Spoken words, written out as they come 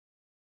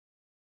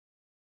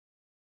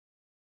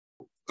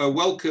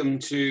Welcome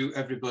to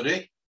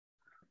everybody,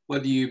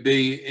 whether you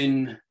be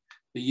in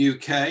the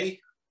UK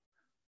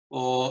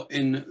or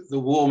in the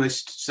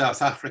warmest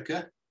South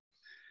Africa.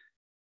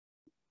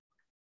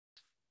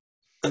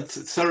 A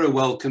thorough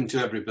welcome to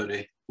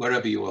everybody,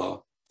 wherever you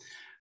are.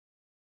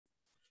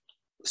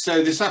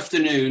 So this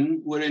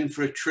afternoon, we're in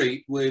for a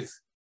treat with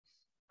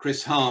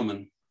Chris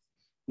Harman.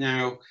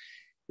 Now,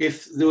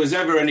 if there was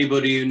ever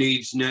anybody who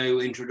needs no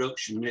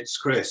introduction, it's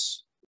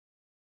Chris.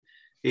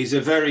 He's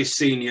a very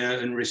senior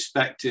and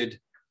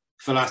respected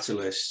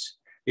philatelist.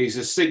 He's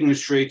a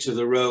signatory to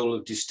the role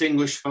of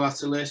distinguished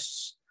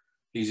philatelists.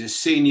 He's a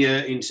senior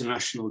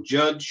international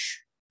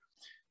judge.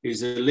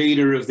 He's a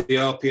leader of the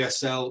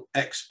RPSL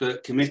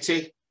expert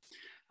committee.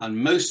 And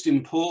most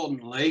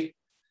importantly,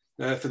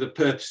 for the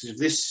purposes of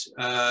this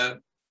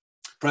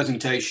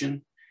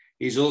presentation,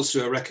 he's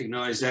also a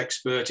recognised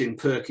expert in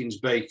Perkins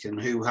Bacon,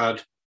 who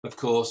had, of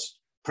course,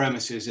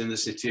 premises in the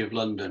City of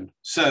London.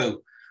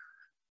 So,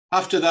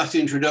 after that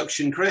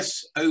introduction,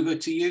 Chris, over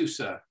to you,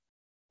 sir.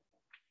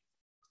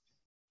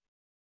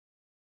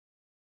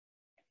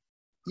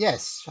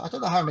 Yes, I don't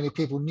know how many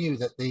people knew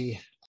that the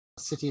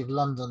City of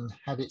London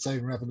had its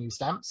own revenue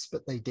stamps,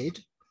 but they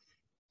did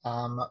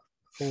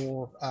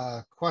for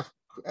quite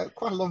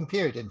a long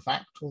period, in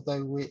fact,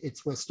 although we're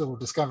still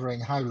discovering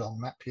how long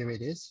that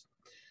period is.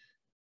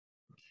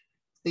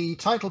 The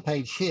title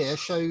page here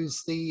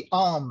shows the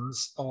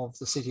arms of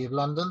the City of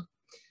London,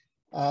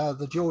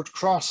 the George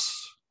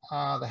Cross,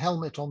 the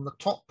helmet on the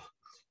top,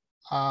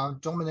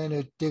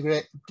 Domino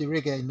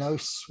dirige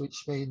nos,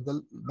 which means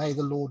may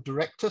the Lord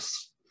direct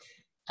us,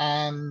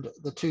 and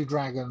the two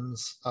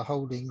dragons are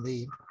holding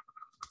the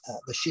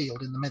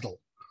shield in the middle.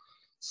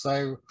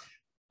 So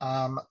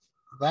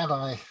that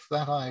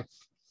I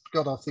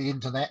got off the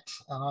internet,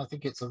 and I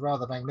think it's a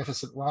rather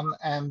magnificent one.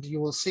 And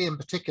you will see in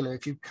particular,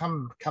 if you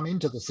come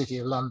into the City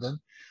of London,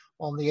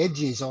 on the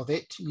edges of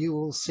it, you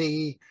will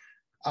see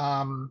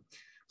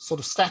sort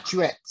of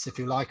statuettes, if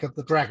you like, of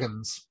the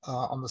dragons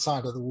on the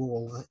side of the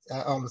wall,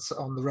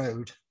 on the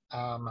road,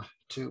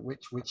 to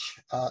which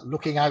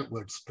looking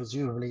outwards,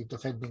 presumably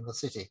defending the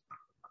city.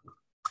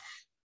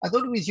 I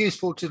thought it was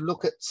useful to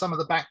look at some of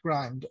the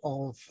background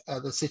of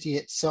the city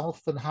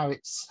itself and how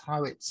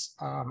it's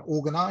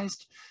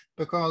organised,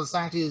 because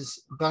that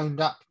is bound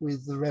up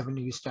with the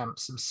revenue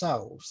stamps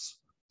themselves.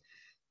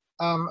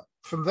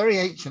 From very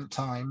ancient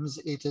times,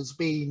 it has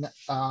been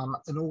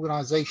an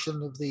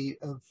organisation of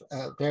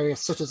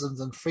various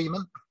citizens and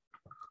freemen,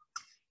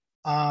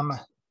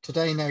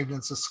 today known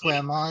as the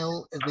square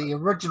mile. The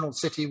original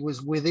city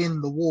was within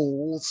the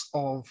walls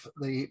of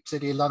the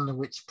City of London,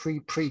 which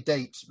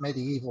predate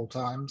medieval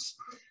times.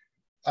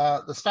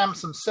 The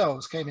stamps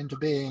themselves came into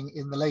being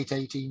in the late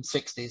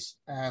 1860s,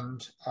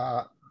 and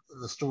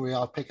the story,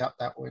 I'll pick up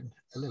that one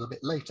a little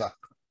bit later.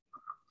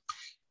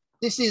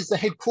 This is the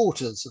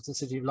headquarters of the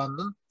City of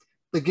London,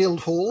 the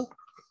Guildhall.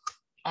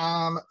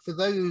 For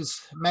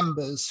those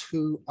members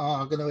who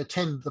are going to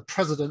attend the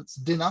President's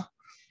Dinner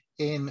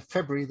in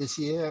February this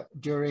year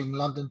during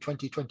London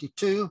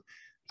 2022,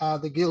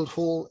 the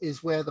Guildhall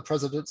is where the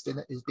President's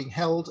Dinner is being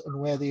held and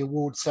where the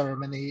award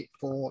ceremony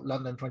for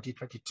London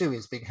 2022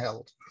 is being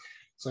held.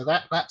 So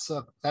that's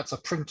a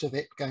print of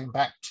it going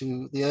back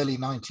to the early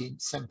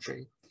 19th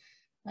century.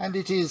 And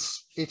it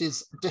is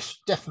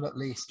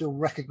definitely still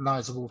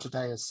recognisable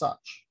today as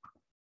such.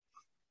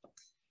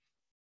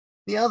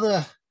 The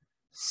other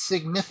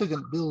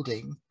significant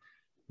building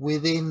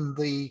within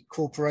the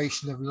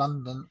Corporation of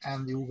London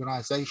and the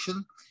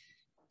organisation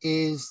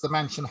is the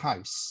Mansion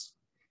House.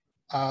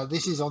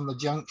 This is on the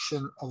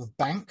junction of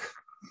Bank,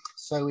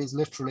 so is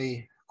literally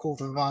a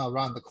quarter of a mile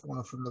around the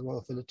corner from the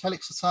Royal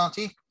Philatelic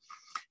Society.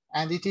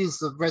 And it is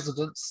the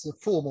residence, the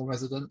formal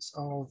residence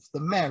of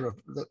the Mayor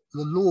of the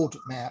Lord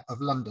Mayor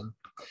of London.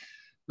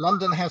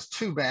 London has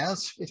two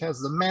mayors. It has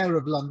the Mayor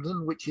of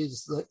London, which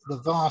is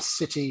the vast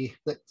city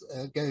that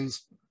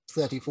goes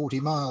 30,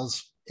 40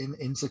 miles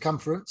in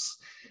circumference.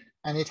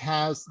 And it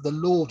has the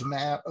Lord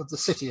Mayor of the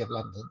City of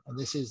London. And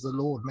this is the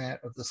Lord Mayor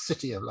of the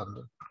City of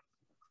London.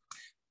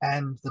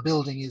 And the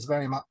building is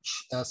very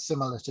much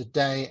similar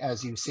today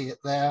as you see it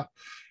there,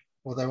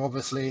 although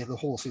obviously the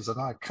horses are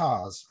now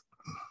cars.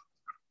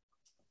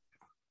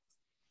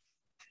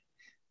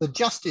 The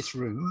Justice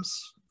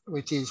Rooms,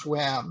 which is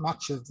where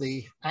much of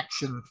the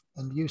action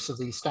and use of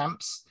these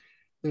stamps,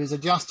 there is a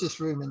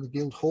Justice Room in the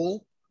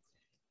Guildhall.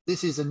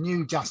 This is a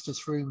new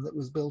Justice Room that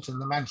was built in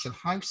the Mansion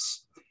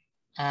House.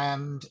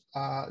 And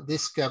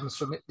this comes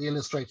from the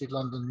Illustrated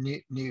London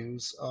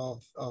News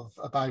of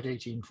about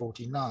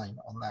 1849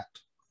 on that.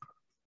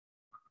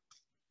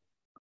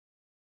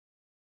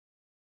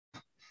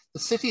 The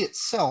city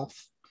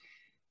itself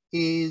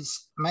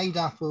is made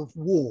up of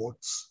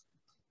wards,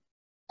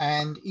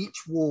 and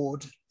each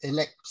ward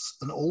elects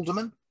an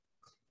alderman,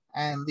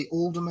 and the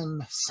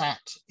alderman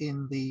sat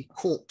in the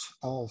court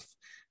of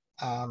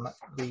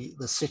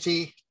the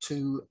city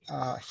to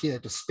hear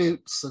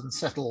disputes and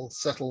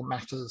settle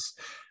matters,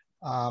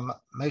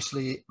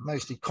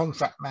 mostly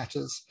contract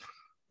matters,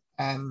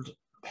 and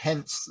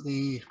hence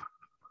the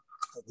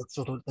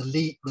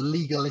the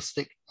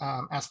legalistic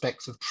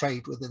aspects of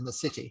trade within the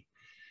city.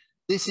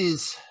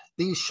 These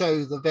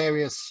show the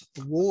various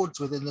wards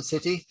within the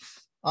city.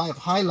 I have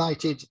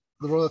highlighted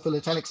the Royal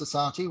Philatelic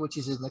Society, which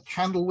is in the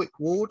Candlewick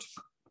ward,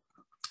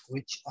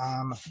 which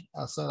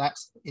so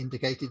that's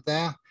indicated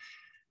there.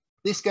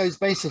 This goes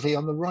basically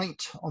on the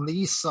right, on the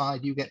east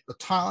side, you get the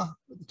Tower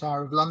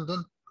of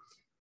London,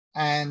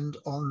 and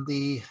on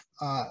the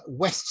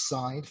west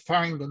side,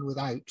 Farringdon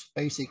Without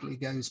basically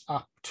goes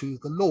up to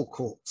the law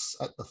courts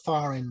at the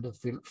far end of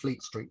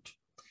Fleet Street.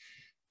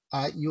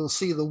 You'll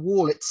see the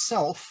wall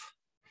itself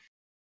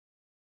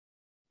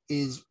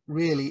is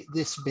really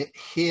this bit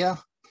here,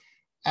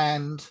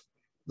 and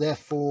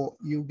therefore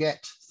you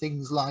get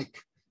things like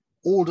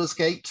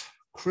Aldersgate,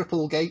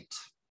 Cripplegate,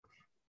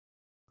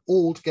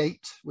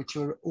 Aldgate, which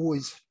are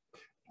always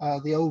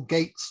the old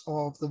gates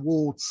of the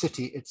walled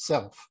city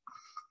itself.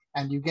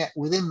 And you get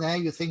within there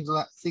your things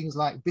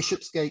like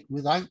Bishopsgate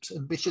Without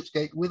and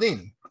Bishopsgate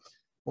Within,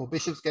 or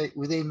Bishopsgate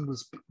Within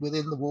was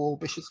within the wall,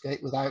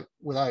 Bishopsgate Without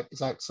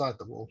is outside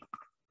the wall.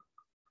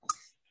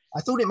 I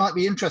thought it might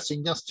be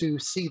interesting just to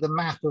see the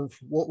map of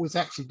what was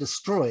actually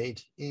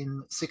destroyed in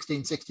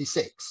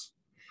 1666.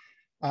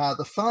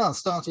 The fire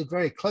started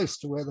very close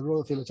to where the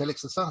Royal Philatelic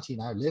Society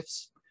now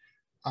lives.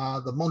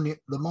 The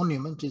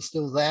monument is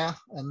still there,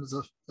 and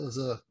there's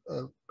a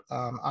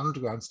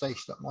underground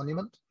station at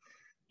Monument.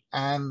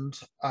 And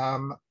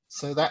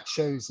so that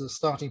shows the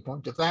starting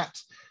point of that.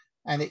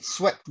 And it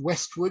swept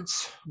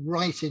westwards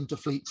right into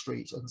Fleet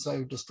Street, and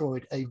so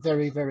destroyed a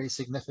very, very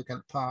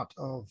significant part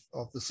of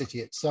the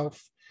city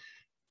itself.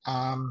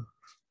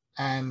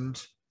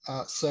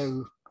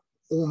 So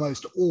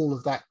almost all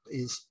of that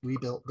is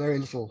rebuilt. Very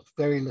little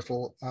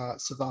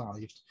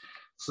survived.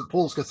 St.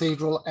 Paul's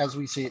Cathedral, as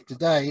we see it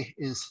today,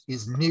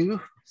 is new.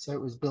 So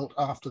it was built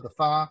after the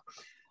fire.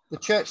 The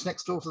church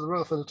next door to the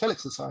Royal Philatelic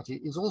Society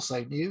is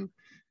also new,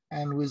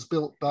 and was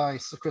built by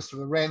Sir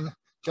Christopher Wren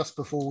just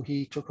before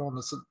he took on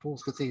the St.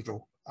 Paul's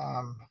Cathedral,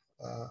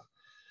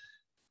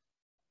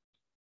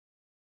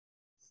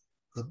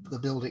 the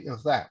building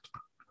of that.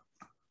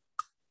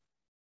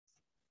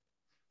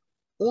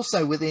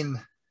 Also within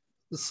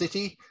the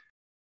city,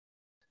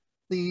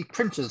 the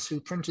printers who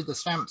printed the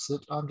stamps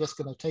that I'm just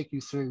going to take you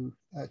through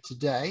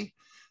today,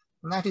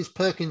 and that is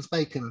Perkins,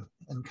 Bacon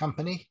and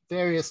Company,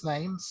 various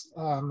names.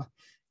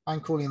 I'm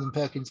calling them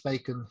Perkins,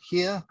 Bacon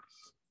here.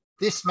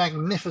 This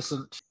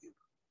magnificent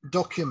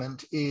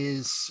document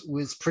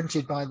was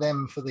printed by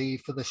them for the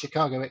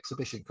Chicago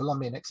exhibition,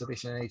 Columbian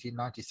exhibition in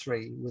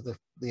 1893, with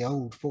the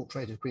old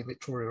portrait of Queen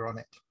Victoria on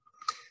it.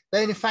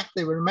 In fact,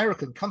 they were an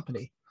American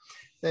company.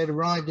 They had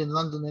arrived in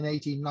London in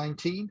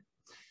 1819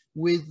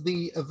 with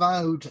the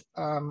avowed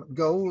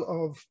goal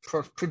of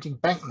printing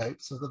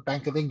banknotes of the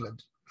Bank of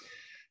England.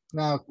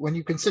 Now, when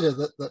you consider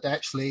that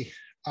actually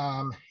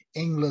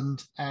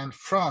England and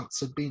France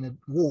had been at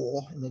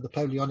war in the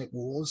Napoleonic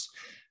Wars,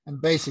 and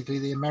basically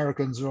the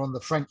Americans were on the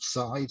French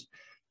side,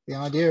 the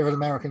idea of an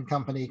American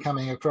company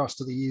coming across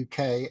to the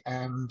UK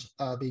and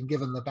being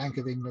given the Bank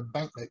of England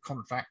banknote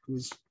contract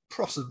was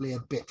possibly a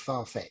bit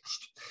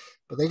far-fetched.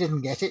 But they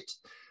didn't get it.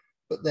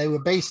 But they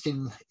were based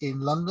in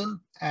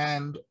London,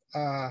 and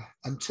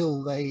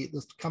until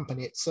the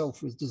company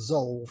itself was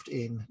dissolved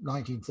in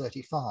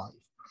 1935.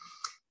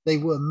 They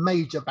were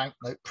major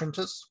banknote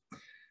printers.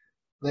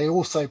 They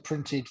also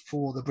printed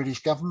for the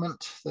British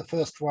government. The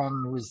first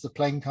one was the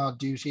playing card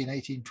duty in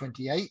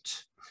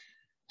 1828.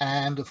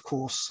 And of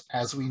course,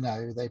 as we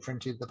know, they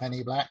printed the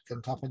penny black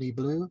and twopenny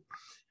blue,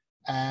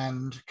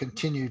 and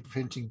continued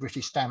printing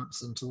British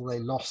stamps until they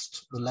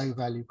lost the low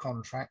value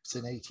contracts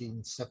in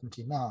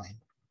 1879.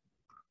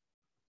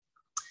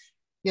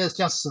 Here's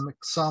just some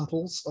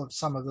examples of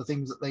some of the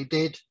things that they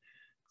did.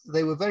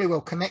 They were very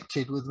well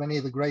connected with many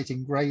of the great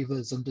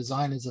engravers and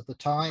designers of the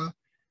time.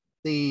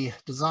 The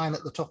design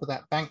at the top of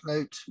that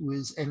banknote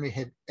was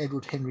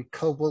Edward Henry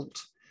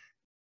Cobalt,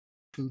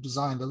 who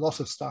designed a lot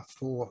of stuff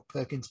for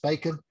Perkins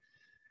Bacon.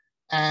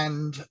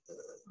 And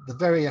the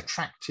very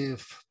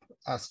attractive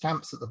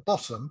stamps at the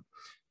bottom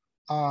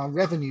are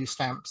revenue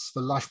stamps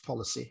for life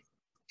policy.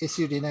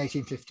 Issued in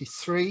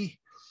 1853,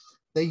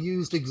 they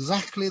used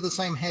exactly the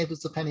same head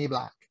as the penny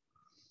black.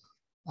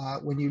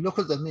 When you look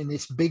at them in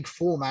this big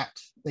format,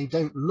 they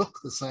don't look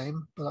the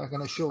same, but I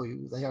can assure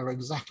you they are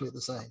exactly the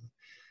same.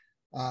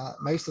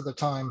 Most of the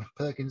time,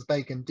 Perkins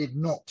Bacon did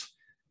not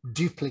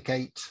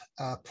duplicate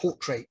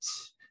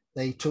portraits.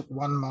 They took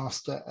one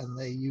master and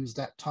they used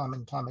that time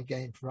and time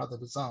again for other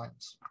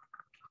designs.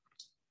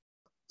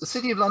 The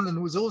City of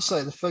London was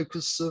also the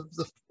focus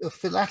of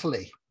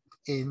philately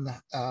in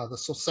the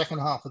second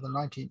half of the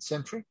 19th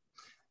century,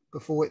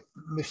 before it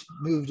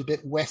moved a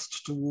bit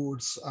west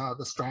towards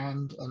the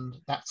Strand and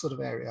that sort of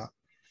area.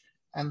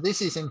 And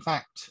this is in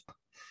fact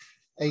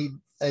a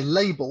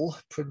label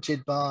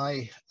printed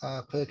by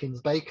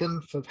Perkins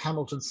Bacon for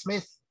Hamilton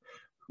Smith,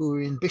 who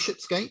were in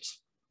Bishopsgate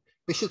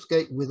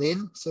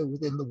within, so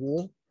within the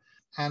wall.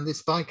 And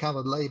this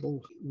bicolored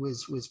label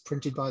was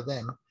printed by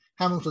them.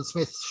 Hamilton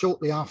Smith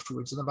shortly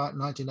afterwards, in about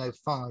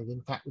 1905,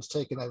 in fact, was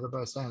taken over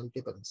by Stanley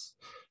Gibbons.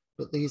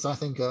 but these I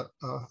think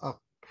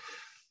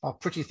are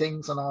pretty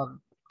things and are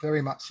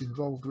very much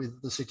involved with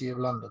the City of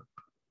London.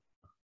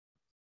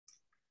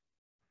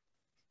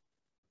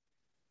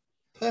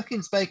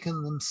 Perkins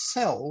Bacon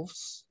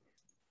themselves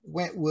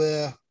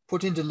were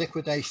put into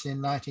liquidation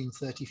in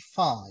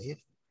 1935,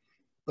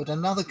 but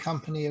another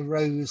company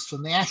arose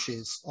from the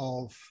ashes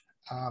of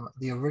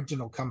the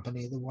original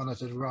company, the one that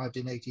had arrived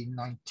in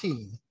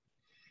 1819.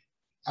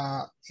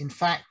 In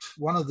fact,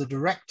 one of the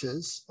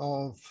directors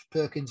of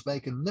Perkins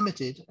Bacon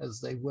Limited,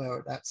 as they were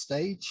at that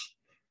stage,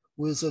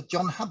 was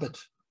John Hubbard.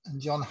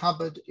 And John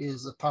Hubbard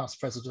is the past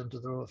president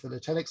of the Royal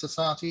Philatelic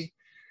Society,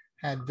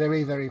 had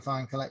very, very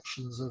fine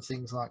collections of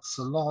things like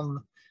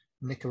Ceylon,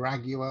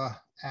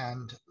 Nicaragua,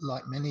 and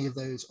like many of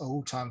those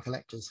old-time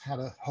collectors, had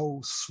a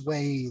whole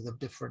swathe of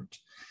different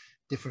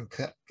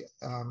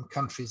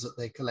countries that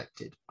they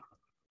collected.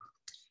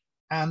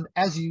 And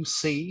as you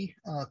see,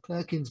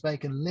 Perkins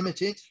Bacon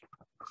Limited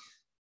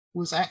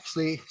was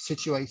actually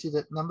situated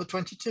at number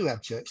 22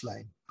 Abchurch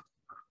Lane.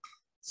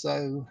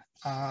 So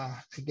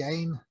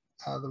again,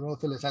 the Royal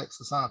Philatelic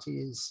Society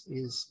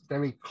is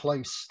very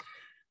close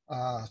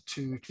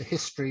to the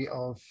history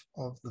of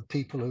the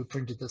people who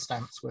printed the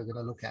stamps we're going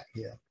to look at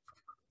here.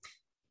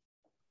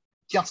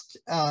 Just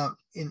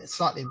in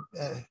slightly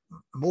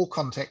more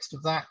context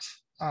of that,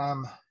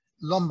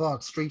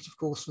 Lombard Street, of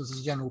course, was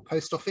the general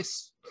post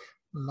office.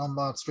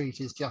 Lombard Street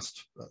is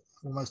just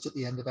almost at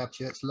the end of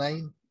Abchurch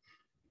Lane.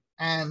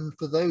 And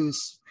for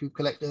those who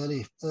collect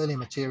early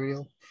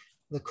material,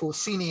 the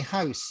Corsini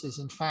House is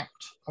in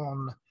fact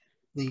on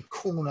the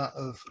corner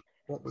of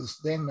what was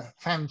then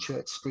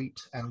Fanchurch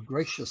Street and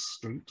Gracious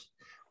Street,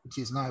 which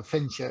is now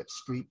Fenchurch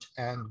Street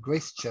and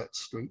Gracechurch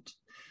Street.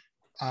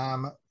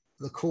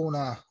 The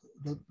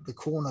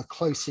corner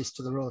closest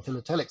to the Royal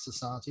Philatelic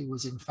Society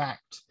was in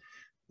fact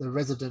the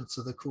residence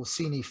of the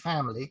Corsini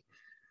family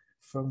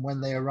from when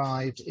they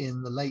arrived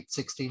in the late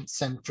 16th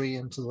century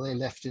until they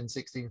left in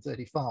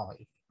 1635.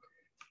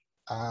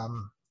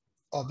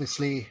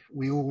 Obviously,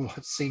 we all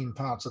have seen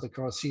parts of the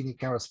Corsini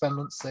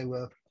correspondence. They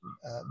were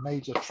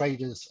major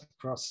traders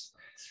across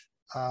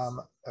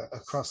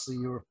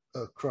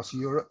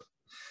Europe,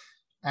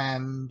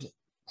 and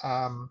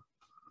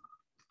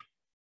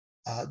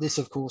this,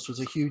 of course, was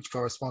a huge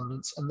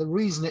correspondence. And the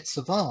reason it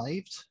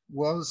survived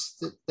was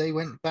that they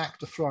went back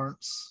to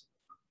Florence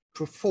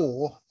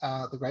before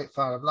the Great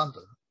Fire of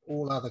London.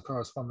 All other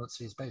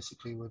correspondences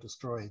basically were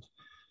destroyed,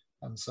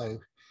 and so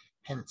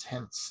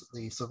hence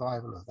the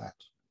survival of that.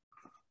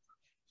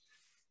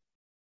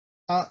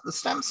 The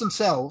stamps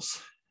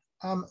themselves,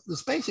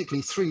 there's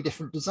basically three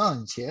different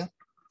designs here.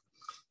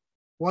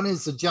 One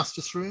is the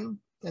Justice Room,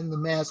 then the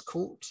Mayor's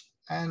Court,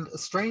 and a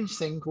strange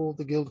thing called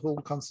the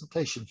Guildhall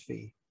consultation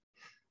fee.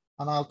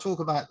 And I'll talk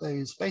about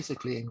those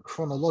basically in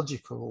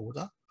chronological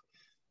order.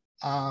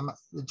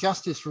 The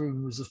Justice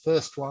Room was the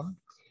first one.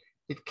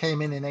 It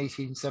came in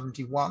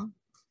 1871.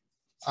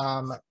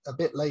 A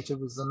bit later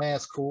was the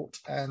Mayor's Court,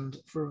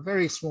 and for a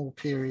very small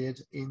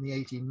period in the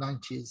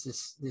 1890s,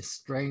 this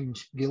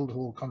strange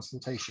Guildhall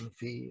consultation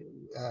fee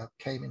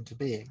came into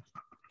being.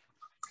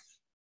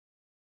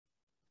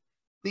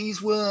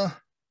 These were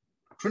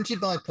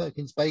printed by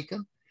Perkins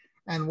Bacon,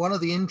 and one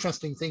of the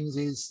interesting things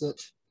is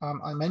that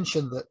I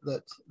mentioned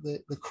that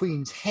the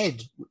Queen's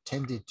head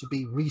tended to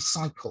be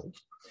recycled.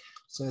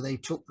 So they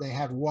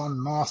had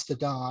one master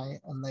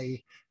die, and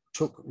they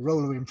took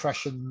roller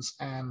impressions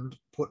and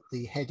put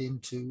the head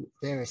into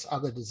various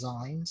other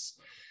designs.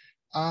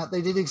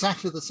 They did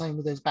exactly the same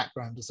with those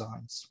background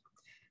designs.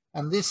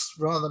 And this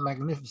rather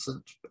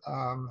magnificent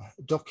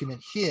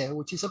document here,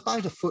 which is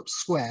about 1 foot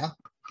square,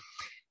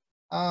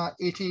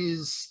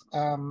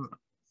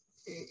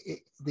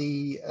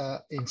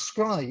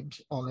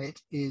 inscribed on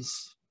it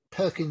is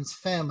Perkins,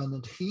 Fairman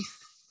and Heath.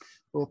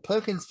 Well,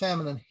 Perkins,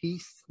 Fairman and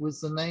Heath was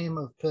the name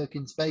of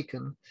Perkins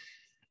Bacon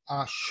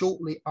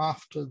shortly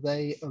after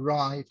they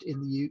arrived in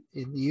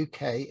the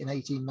UK in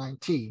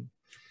 1819.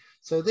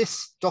 So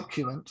this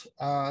document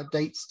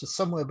dates to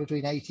somewhere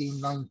between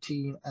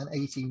 1819 and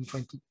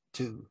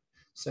 1822.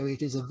 So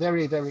it is a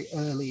very, very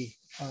early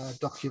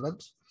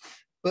document,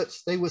 but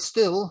they were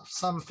still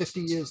some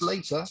 50 years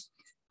later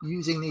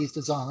using these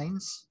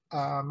designs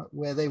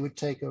where they would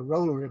take a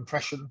roller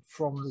impression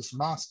from this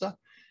master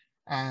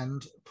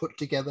and put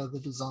together the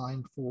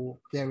design for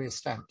various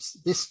stamps.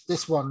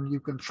 This one you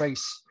can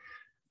trace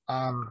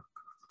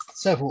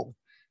several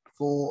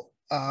for,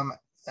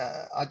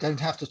 I don't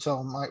have to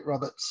tell Mike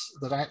Roberts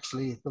that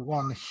actually the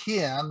one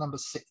here, number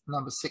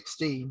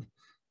 16,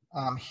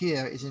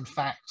 here is in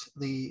fact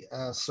the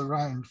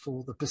surround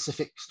for the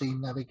Pacific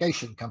Steam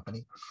Navigation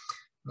Company.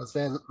 There's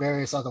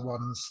various other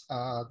ones.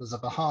 There's a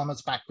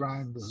Bahamas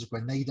background, there's a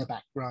Grenada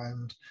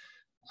background,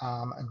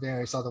 and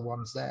various other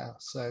ones there.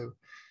 So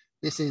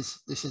this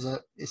is a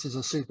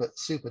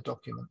super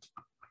document.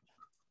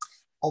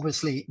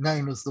 Obviously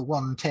known as the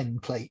 110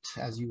 plate,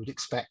 as you would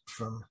expect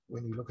from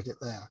when you look at it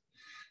there.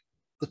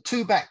 The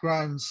two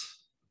backgrounds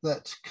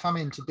that come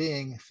into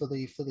being for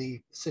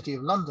the City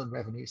of London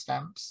revenue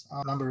stamps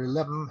are number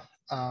 11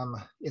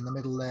 in the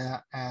middle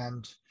there,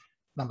 and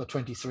number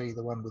 23,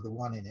 the one with the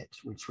 1 in it,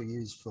 which we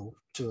used for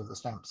 2 of the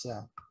stamps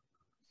there.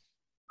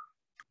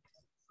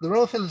 The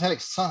Royal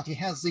Philatelic Society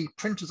has the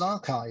printer's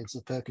archives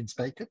of Perkins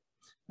Bacon,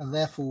 and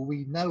therefore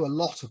we know a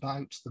lot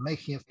about the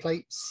making of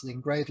plates, the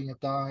engraving of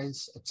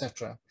dies,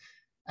 etc.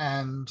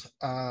 And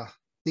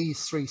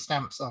these 3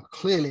 stamps are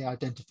clearly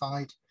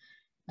identified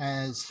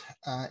as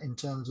in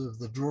terms of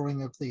the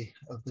drawing of the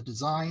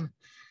design,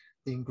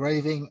 the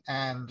engraving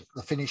and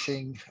the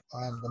finishing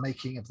and the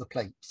making of the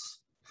plates.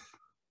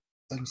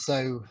 And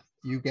so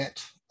you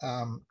get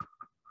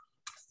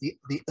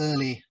the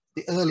early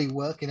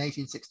work in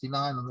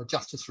 1869 on the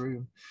Justice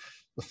Room,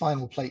 the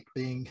final plate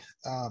being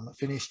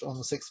finished on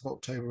the 6th of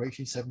October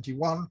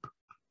 1871,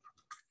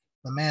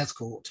 the Mayor's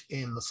Court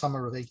in the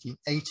summer of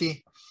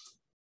 1880,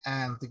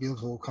 and the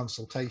Guildhall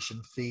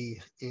consultation fee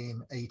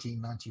in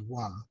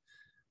 1891,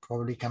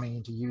 probably coming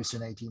into use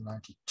in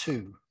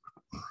 1892.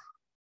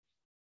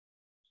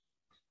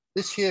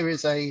 This here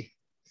is a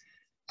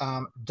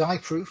die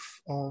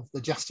proof of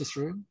the Justice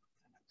Room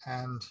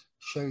and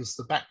shows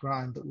the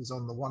background that was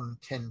on the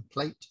 110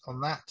 plate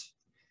on that.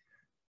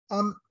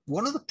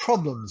 One of the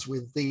problems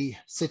with the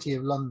City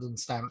of London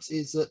stamps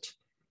is that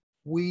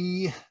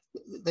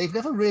they've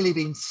never really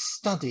been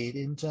studied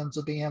in terms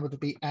of being able to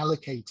be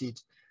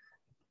allocated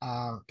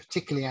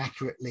particularly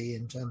accurately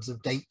in terms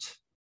of date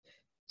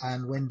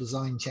and when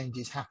design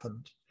changes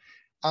happened.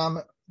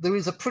 There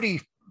is a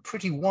pretty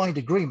wide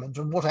agreement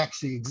on what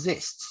actually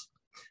exists,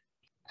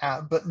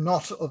 but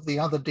not of the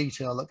other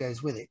detail that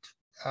goes with it.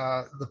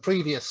 The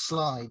previous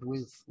slide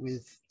with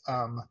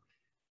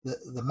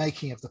the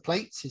making of the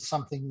plates is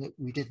something that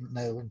we didn't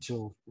know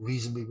until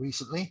reasonably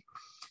recently.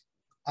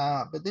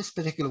 But this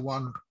particular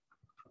one,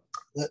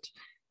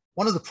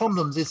 one of the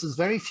problems is there's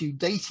very few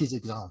dated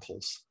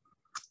examples.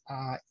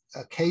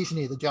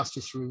 Occasionally the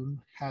Justice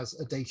Room has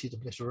a dated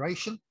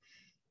obliteration,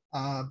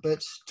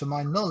 but to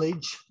my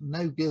knowledge,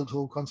 no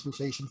Guildhall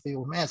consultation fee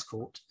or Mayor's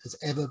Court has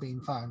ever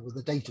been found with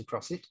a date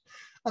across it,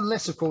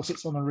 unless of course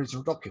it's on an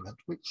original document,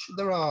 which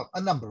there are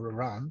a number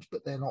around,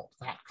 but they're not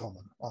that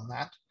common on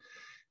that.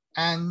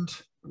 And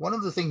one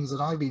of the things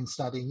that I've been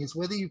studying is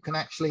whether you can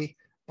actually,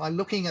 by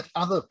looking at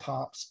other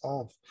parts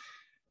of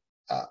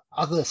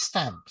other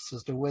stamps,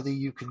 as to whether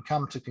you can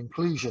come to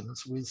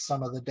conclusions with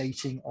some of the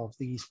dating of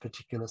these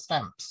particular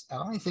stamps.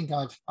 And I think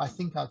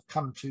I've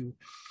come to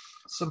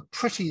some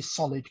pretty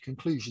solid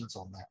conclusions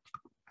on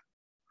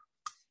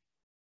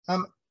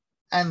that.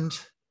 And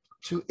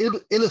to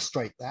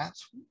illustrate that,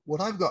 what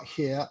I've got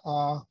here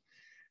are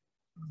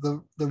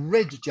the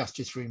red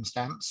Justice Room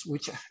stamps,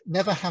 which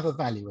never have a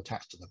value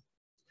attached to them.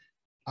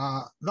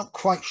 Not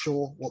quite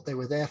sure what they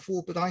were there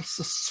for, but I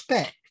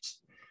suspect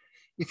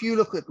if you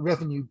look at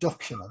revenue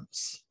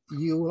documents,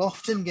 you will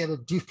often get a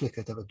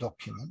duplicate of a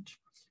document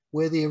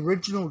where the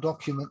original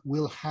document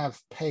will have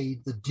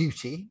paid the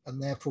duty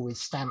and therefore is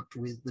stamped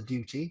with the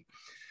duty,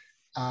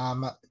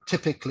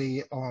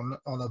 typically on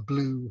a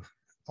blue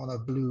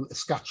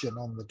escutcheon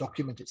on the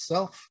document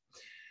itself,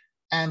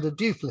 and a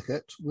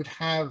duplicate would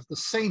have the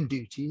same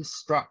duties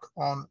struck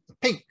on a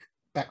pink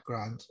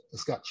background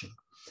escutcheon,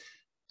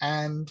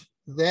 and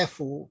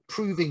therefore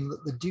proving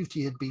that the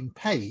duty had been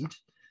paid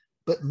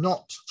but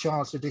not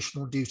charged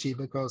additional duty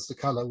because the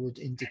colour would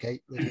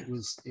indicate that it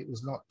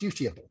was not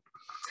dutiable.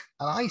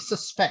 And I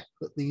suspect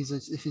that this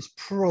is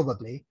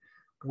probably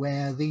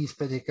where these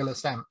particular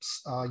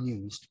stamps are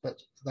used,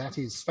 but that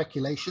is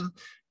speculation,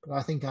 but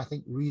I think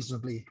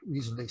reasonably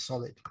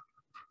solid.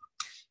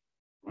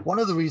 One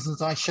of the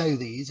reasons I show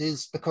these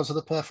is because of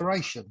the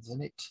perforations,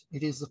 and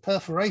it is the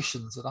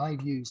perforations that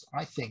I've used,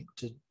 I think,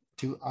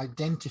 to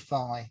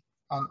identify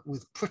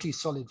with pretty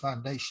solid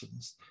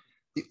foundations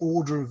the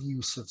order of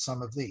use of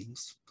some of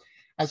these.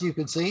 As you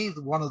can see,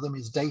 one of them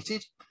is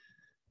dated.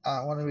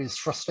 One of them is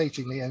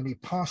frustratingly only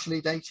partially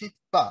dated.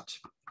 But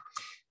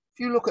if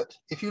you look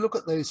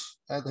at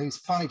those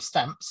 5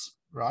 stamps,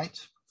 right,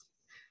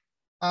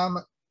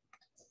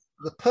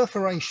 the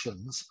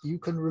perforations you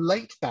can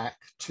relate back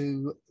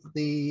to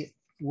the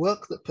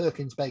work that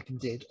Perkins Bacon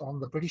did on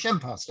the British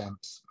Empire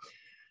stamps.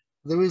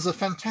 There is a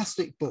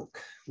fantastic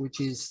book, which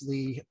is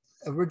the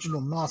original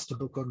master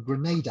book on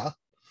Grenada,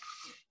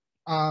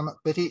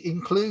 but it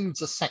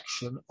includes a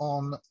section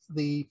on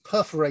the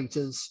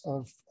perforators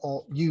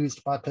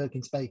used by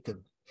Perkins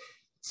Bacon.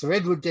 Sir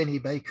Edward Denny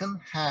Bacon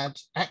had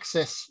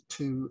access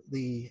to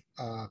the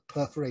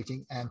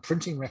perforating and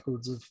printing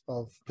records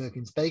of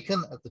Perkins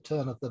Bacon at the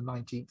turn of the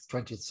 19th,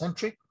 20th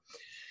century.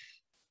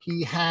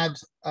 He had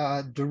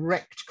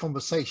direct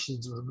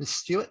conversations with Miss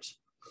Stewart,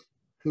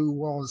 who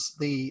was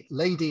the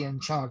lady in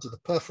charge of the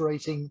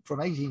perforating from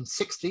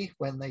 1860,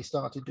 when they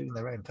started doing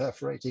their own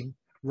perforating,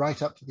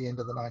 right up to the end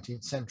of the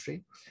 19th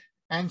century.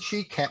 And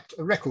she kept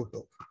a record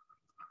book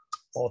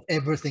of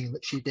everything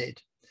that she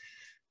did.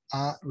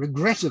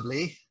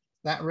 Regrettably,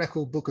 that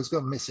record book has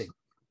gone missing.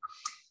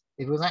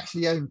 It was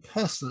actually owned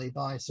personally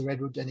by Sir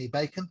Edward Denny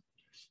Bacon,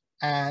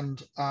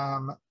 and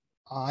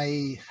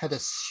I had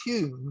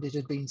assumed it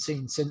had been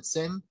seen since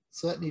then.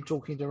 Certainly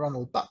talking to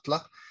Ronald Butler,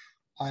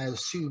 I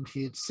assumed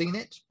he had seen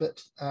it,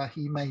 but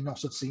he may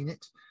not have seen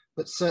it.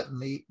 but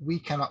certainly we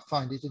cannot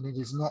find it, and it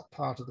is not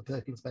part of the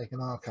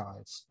Perkins-Bacon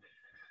archives.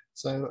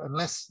 So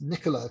unless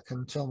Nicola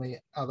can tell me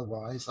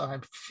otherwise, I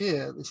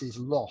fear this is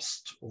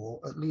lost or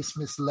at least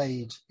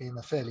mislaid in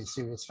a fairly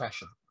serious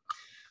fashion.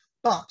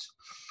 But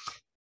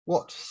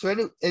what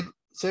Sir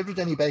Edward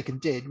Denny Bacon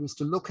did was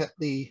to look at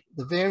the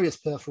various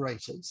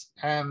perforators,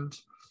 and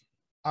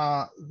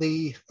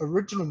the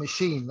original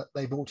machine that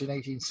they bought in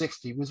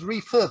 1860 was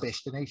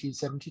refurbished in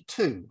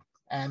 1872,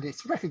 and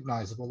it's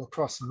recognizable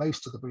across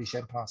most of the British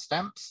Empire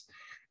stamps,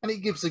 and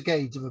it gives a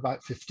gauge of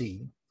about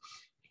 15,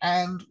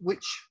 and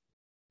which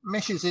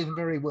meshes in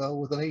very well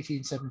with an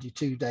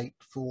 1872 date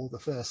for the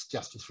first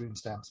Justice Room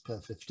stamps per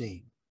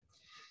 15.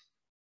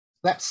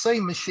 That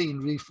same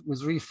machine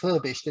was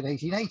refurbished in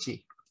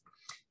 1880,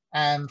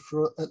 and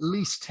for at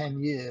least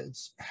 10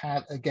 years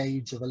had a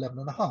gauge of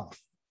 11.5.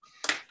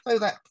 So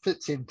that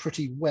fits in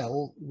pretty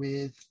well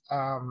with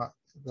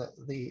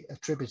the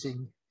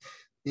attributing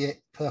the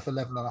perf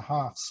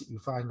 11.5s that you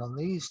find on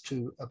these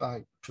to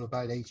about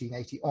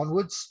 1880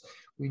 onwards.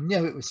 We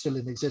know it was still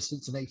in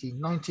existence in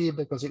 1890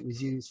 because it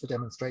was used for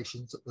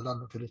demonstrations at the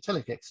London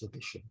Philatelic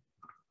Exhibition.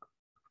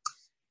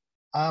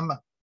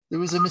 There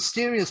was a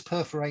mysterious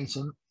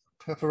perforation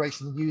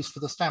used for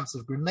the stamps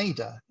of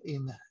Grenada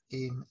in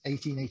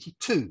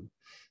 1882.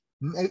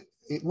 No,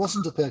 it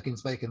wasn't a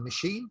Perkins-Bacon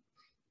machine.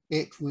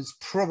 It was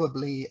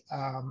probably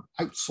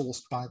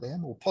outsourced by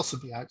them, or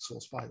possibly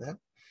outsourced by them,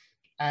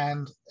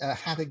 and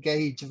had a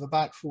gauge of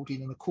about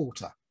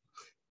 14.25.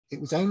 It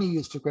was only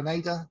used for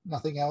Grenada,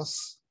 nothing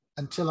else,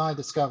 until I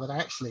discovered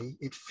actually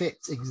it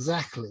fits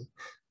exactly.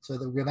 So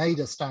the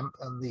Grenada stamp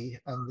and the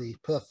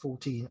perf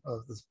 14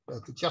 of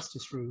the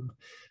Justice Room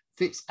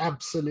fits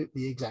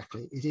absolutely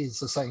exactly. It is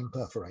the same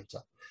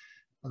perforator,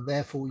 and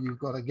therefore you've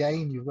got an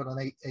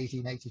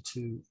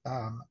 1882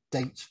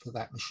 date for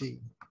that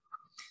machine.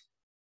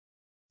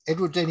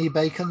 Edward Denny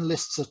Bacon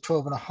lists a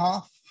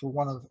 12.5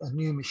 for a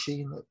new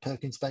machine that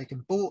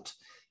Perkins-Bacon bought,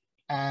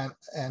 and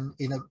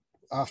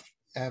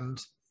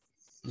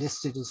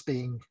listed as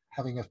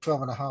having a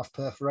 12.5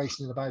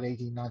 perforation in about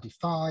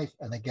 1895.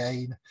 And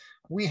again,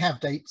 we have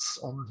dates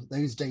on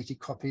those dated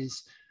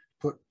copies,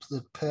 put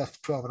the perf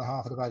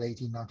 12.5 at about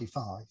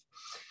 1895.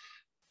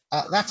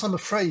 That's, I'm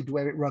afraid,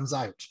 where it runs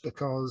out,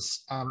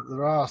 because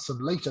there are some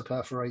later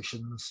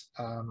perforations,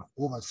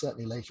 almost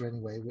certainly later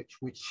anyway, which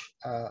we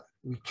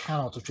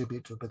cannot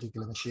attribute to a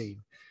particular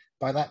machine.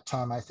 By that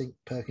time, I think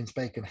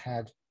Perkins-Bacon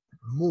had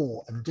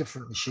more and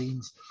different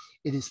machines.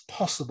 It is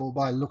possible,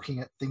 by looking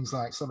at things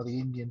like some of the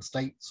Indian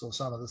states or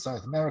some of the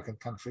South American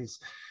countries,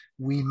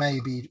 we may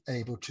be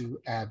able to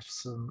add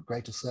some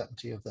greater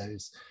certainty of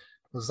those,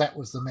 because that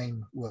was the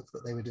main work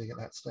that they were doing at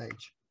that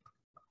stage.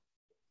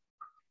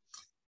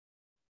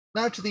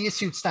 Now to the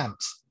issued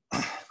stamps.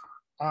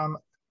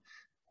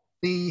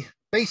 The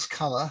base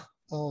colour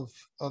of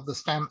the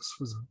stamps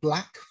was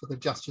black for the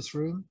Justice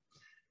Room,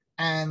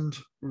 and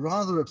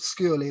rather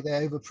obscurely they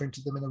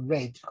overprinted them in a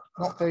red,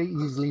 not very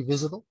easily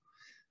visible,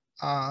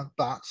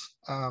 but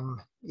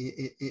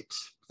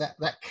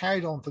that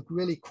carried on for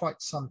really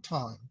quite some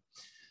time.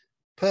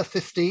 Per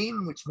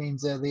 15, which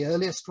means they're the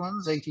earliest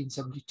ones,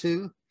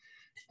 1872,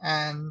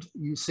 and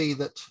you see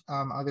that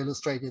I've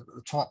illustrated at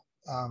the top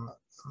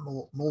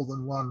more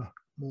than one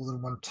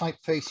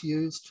typeface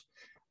used.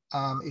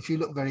 If you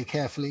look very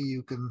carefully,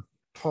 you can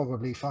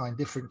probably find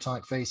different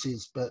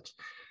typefaces, but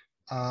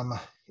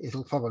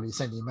it'll probably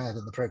send you mad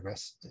in the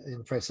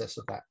process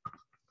of that.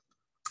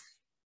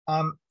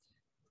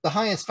 The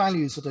highest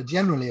values that are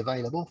generally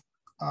available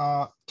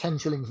are 10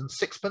 shillings and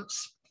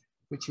 6pence,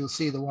 which you'll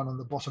see the one on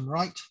the bottom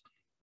right.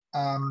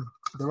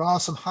 There are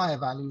some higher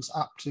values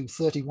up to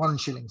 31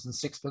 shillings and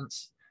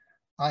 6pence.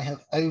 I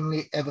have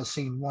only ever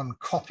seen one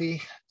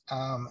copy,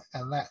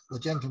 and that the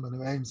gentleman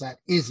who owns that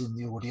is in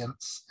the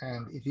audience,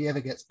 and if he ever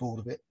gets bored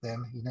of it,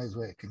 then he knows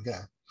where it can go.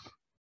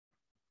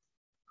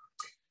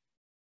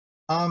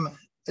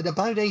 At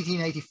about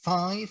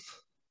 1885,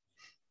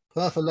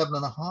 perf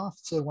 11.5,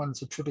 so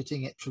one's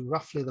attributing it to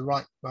roughly the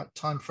right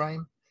time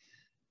frame,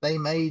 they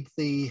made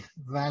the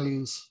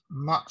values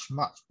much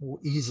more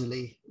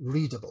easily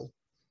readable.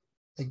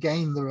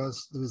 Again, there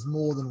was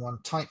more than one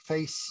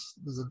typeface.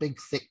 There's a big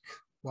thick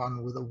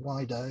one with a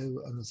wide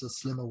O, and there's a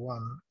slimmer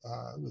one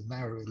with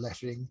narrower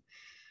lettering,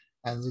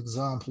 and there's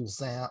examples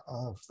there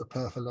of the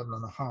perf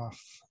 11.5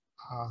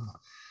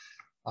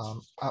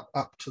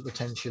 up to the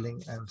 10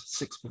 shilling and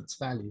 6pence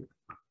value.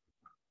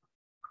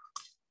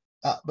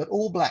 But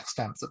all black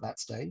stamps at that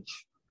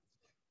stage.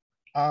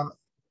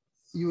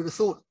 You would have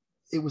thought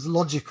it was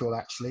logical,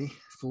 actually,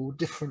 for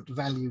different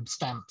valued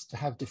stamps to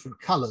have different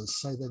colours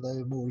so that they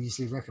were more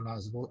easily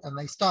recognisable, and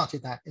they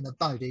started that in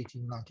about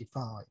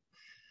 1895.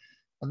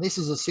 And this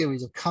is a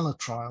series of colour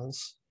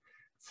trials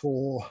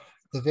for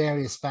the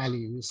various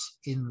values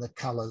in the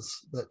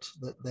colours that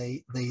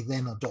they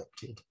then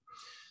adopted.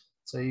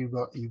 So you've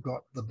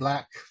got the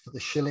black for the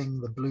shilling,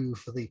 the blue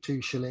for the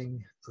 2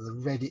 shilling,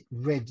 the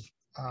red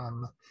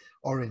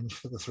orange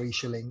for the 3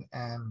 shilling,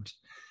 and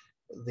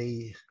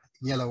the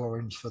yellow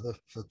orange for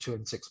 2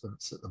 and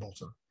 6pence at the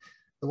bottom.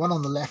 The one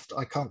on the left,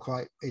 I can't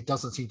quite, it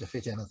doesn't seem to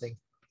fit anything,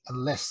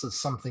 unless there's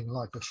something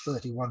like a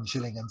 31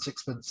 shilling and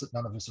sixpence that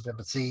none of us have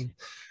ever seen,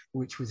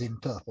 which was in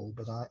purple,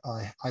 but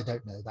I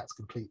don't know. That's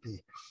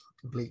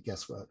complete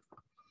guesswork.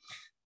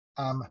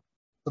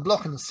 The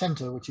block in the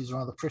center, which is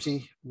rather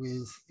pretty,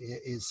 is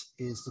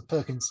the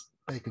Perkins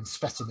bacon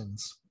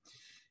specimens.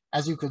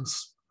 As you can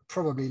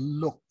probably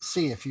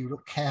see if you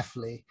look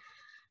carefully,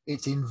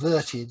 it's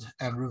inverted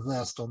and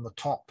reversed on the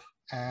top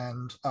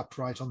and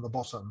upright on the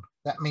bottom.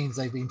 That means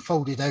they've been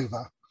folded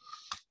over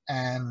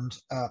and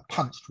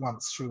punched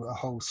once through a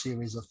whole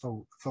series of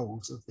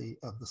folds of the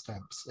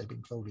stamps. They've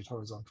been folded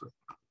horizontally.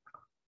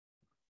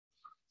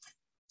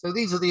 So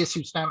these are the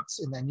issued stamps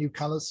in their new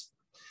colours,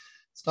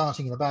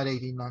 starting in about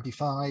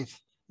 1895.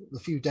 The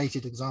few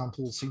dated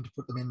examples seem to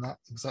put them in that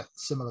exact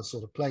similar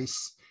sort of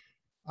place,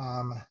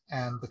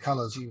 and the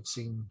colours you've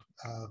seen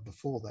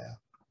before there.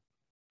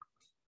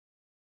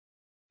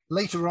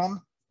 Later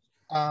on,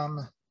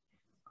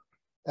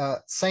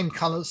 same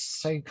colours,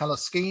 same colour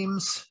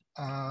schemes,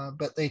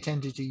 but they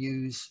tended to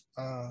use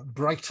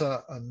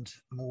brighter and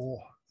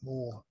more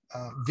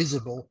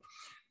visible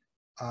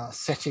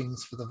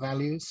settings for the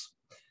values.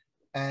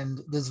 And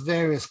there's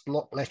various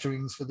block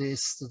letterings for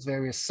this. There's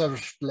various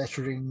serif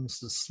letterings.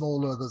 There's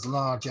smaller, there's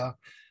larger.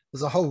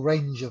 There's a whole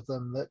range of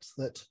them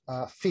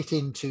that fit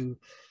into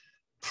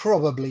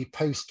probably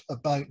post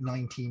about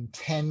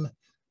 1910,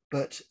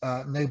 but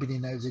nobody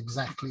knows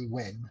exactly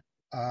when.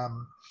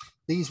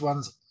 These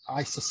ones,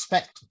 I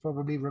suspect,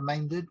 probably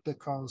remained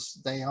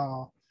because they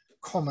are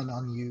common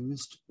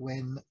unused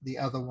when the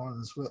other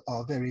ones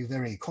are very,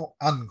 very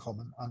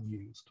uncommon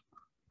unused.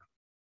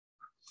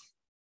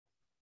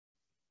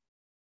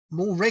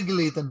 More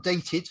regularly than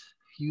dated,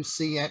 you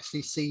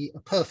actually see a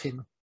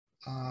perfin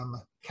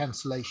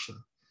cancellation.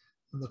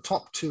 And the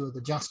top two are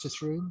the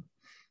Justice Room.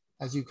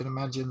 As you can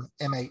imagine,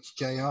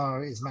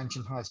 MHJR is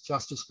Mansion House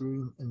Justice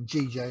Room and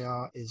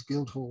GJR is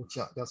Guildhall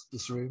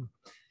Justice Room.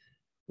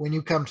 When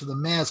you come to the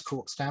Mayor's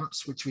Court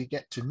stamps, which we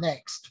get to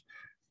next,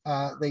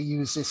 they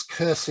use this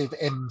cursive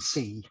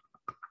MC.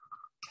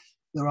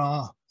 There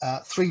are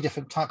 3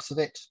 different types of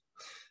it.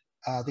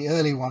 The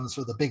early ones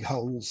were the big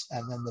holes,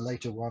 and then the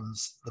later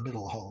ones, the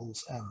middle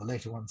holes, and the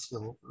later ones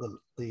still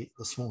the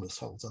smallest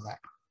holes in that.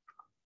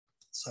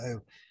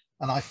 So,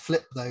 and I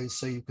flip those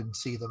so you can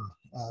see them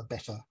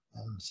better,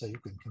 and so you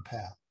can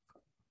compare.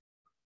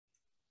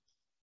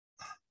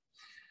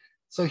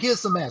 So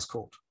here's the Mayor's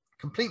Court,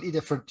 completely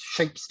different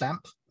shape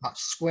stamp, much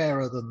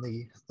squarer than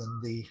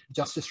the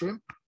Justice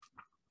Room.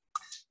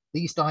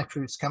 These die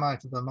proofs come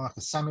out of the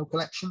Marcus Samuel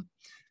collection.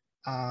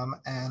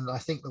 And I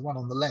think the one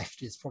on the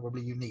left is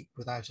probably unique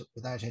without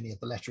any of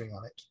the lettering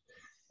on it.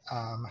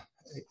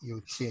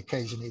 You'll see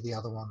occasionally the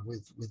other one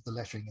with the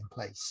lettering in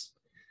place.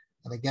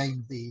 And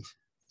again,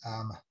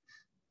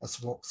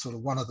 that's sort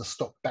of one of the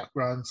stock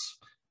backgrounds.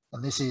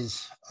 And this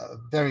is a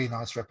very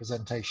nice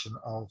representation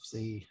of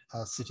the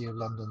City of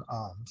London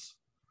arms.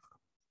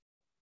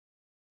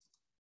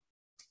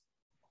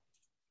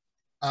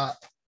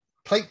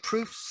 Plate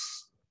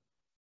proofs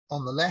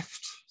on the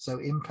left, so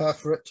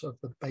imperforate of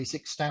the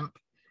basic stamp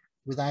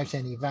without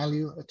any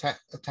value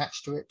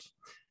attached to it.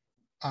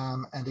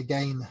 And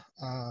again,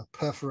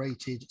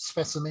 perforated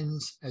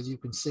specimens. As you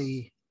can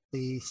see,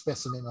 the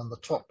specimen on the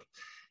top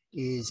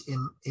is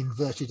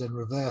inverted and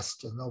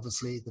reversed, and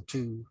obviously the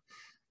two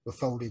were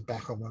folded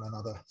back on one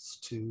another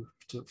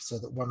so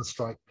that one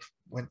strike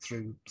went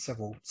through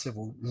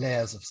several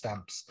layers of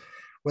stamps.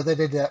 Whether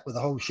they did that with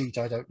the whole sheet,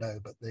 I don't know,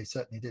 but they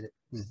certainly did it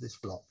with this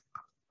block.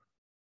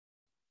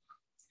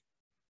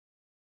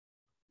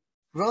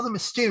 Rather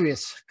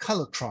mysterious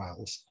colour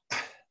trials.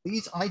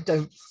 These, I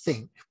don't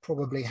think,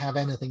 probably have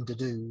anything to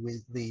do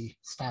with the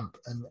stamp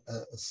and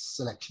a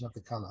selection of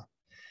the colour.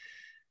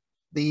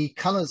 The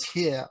colours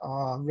here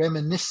are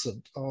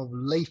reminiscent of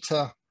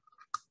later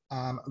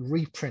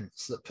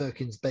reprints that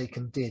Perkins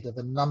Bacon did of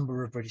a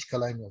number of British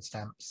colonial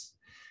stamps.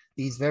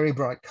 These very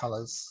bright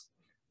colours.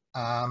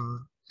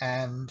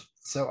 And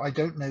so I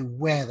don't know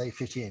where they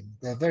fit in.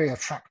 They're very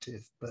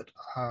attractive, but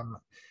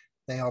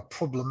they are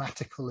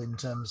problematical in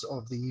terms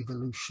of the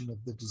evolution of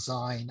the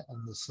design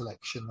and the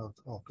selection of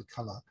the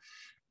colour,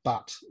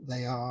 but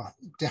they are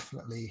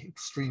definitely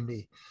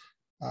extremely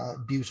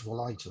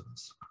beautiful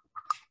items.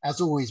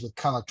 As always with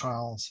colour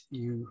trials,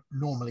 you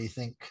normally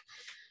think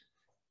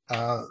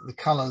the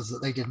colours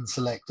that they didn't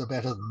select are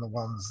better than the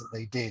ones that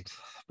they did,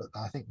 but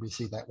I think we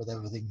see that with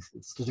everything.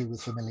 It's to do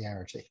with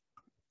familiarity.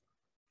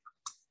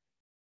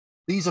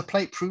 These are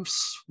plate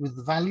proofs with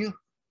the value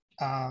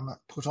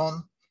put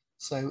on.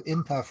 So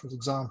imperforate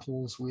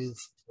examples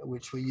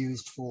which were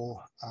used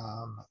for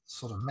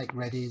sort of make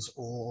readies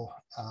or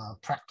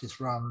practice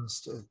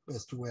runs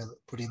as to where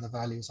putting the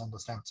values on the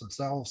stamps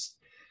themselves,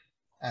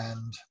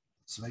 and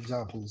some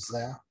examples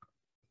there.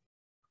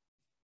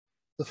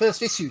 The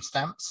first issued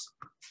stamps,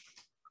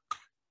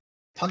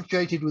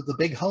 punctuated with the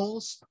big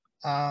holes,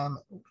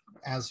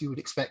 as you would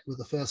expect with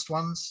the first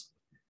ones.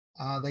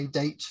 They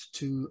date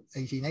to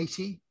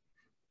 1880.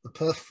 The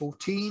perf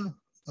 14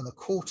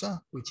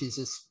 1/4, which is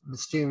this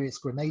mysterious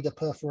Grenada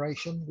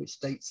perforation, which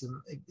dates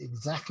in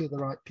exactly the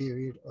right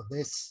period of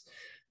this.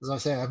 As I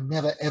say, I've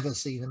never ever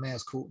seen a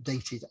mayor's court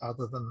dated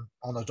other than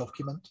on a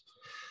document.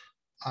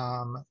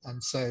 And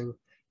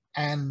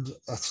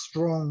a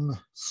strong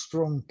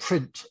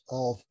print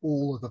of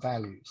all of the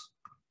values.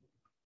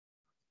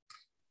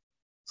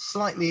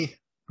 Slightly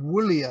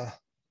woollier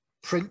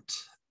print,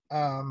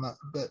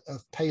 but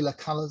of paler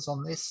colours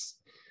on this.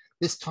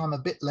 This time a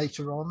bit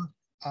later on.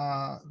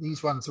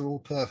 These ones are all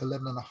perf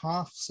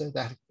 11.5, so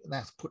that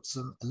puts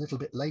them a little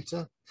bit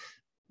later.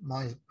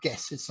 My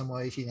guess is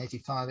somewhere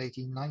 1885,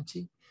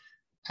 1890,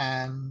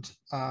 and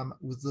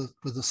with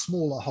the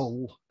smaller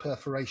hole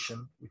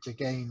perforation, which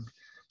again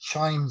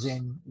chimes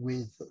in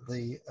with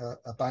the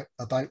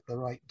about the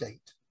right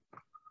date.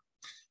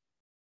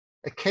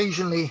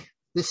 Occasionally,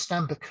 this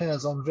stamp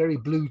occurs on very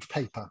blued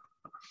paper.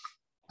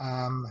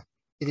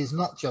 It is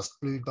not just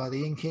blued by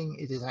the inking;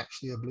 it is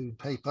actually a blued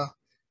paper.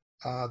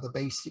 The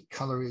basic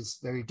color is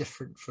very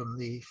different from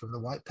the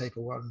white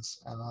paper ones,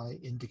 and I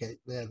indicate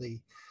there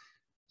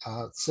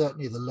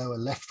certainly the lower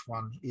left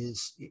one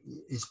is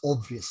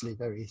obviously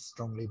very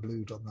strongly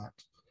blued on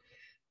that.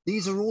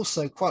 These are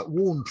also quite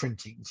worn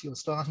printings. You're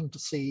starting to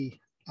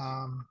see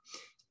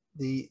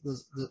the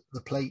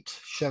plate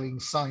showing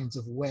signs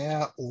of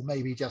wear, or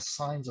maybe just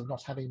signs of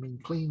not having been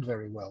cleaned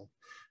very well.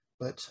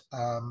 But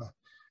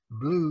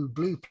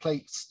blue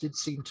plates did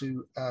seem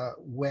to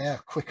wear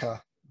quicker.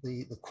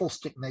 The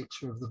caustic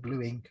nature of the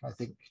blue ink, I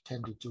think,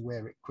 tended to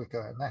wear it quicker,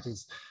 and that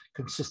is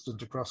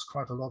consistent across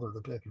quite a lot of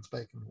the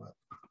Perkins-Bacon work.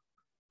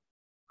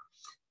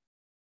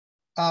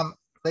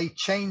 They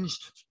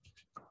changed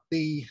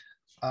the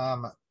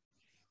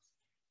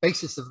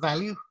basis of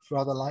value,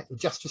 rather like the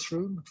justice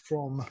room,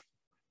 from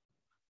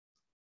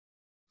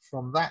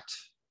that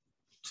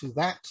to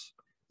that.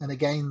 And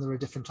again, there are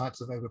different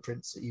types of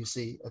overprints that you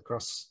see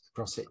across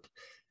it.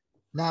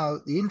 Now,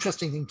 the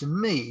interesting thing to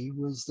me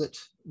was that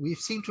we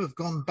seem to have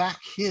gone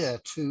back here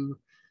to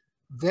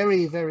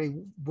very, very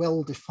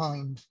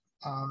well-defined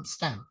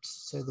stamps.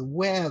 So the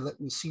wear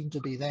that was seen to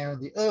be there in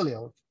the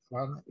earlier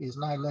one is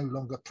now no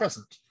longer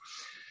present.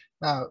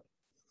 Now,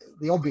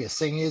 the obvious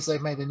thing is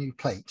they've made a new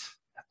plate.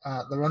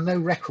 There are no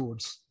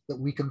records that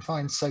we can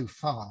find so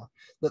far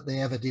that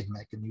they ever did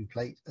make a new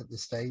plate at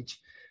this stage.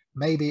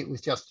 Maybe it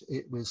was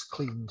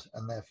cleaned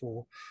and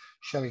therefore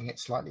showing it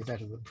slightly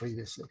better than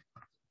previously.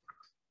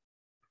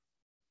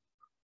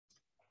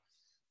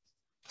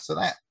 So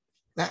that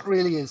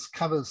really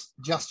covers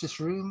justice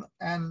room,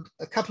 and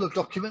a couple of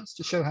documents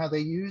to show how they're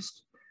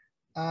used.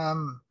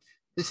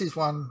 This is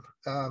one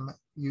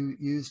you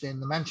used in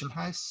the Mansion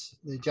House,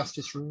 the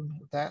justice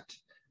room,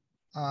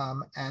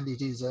 and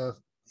it is a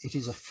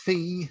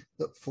fee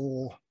that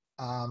for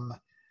a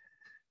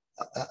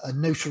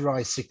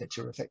notarized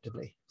signature,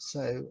 effectively.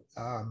 So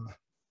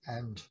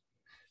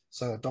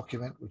so a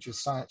document which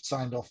was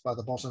signed off by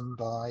the bottom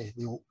by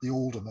the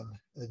alderman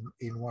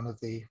in one of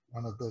the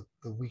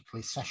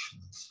weekly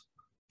sessions.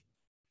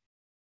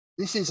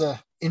 This is an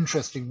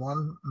interesting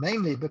one,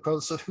 mainly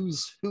because of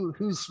who's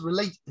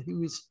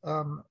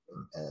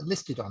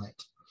listed on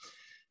it.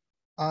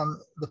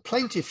 The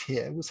plaintiff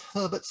here was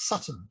Herbert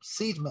Sutton,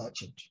 seed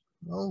merchant.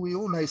 Well, we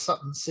all know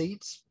Sutton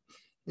seeds.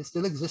 They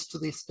still exist to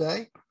this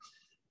day.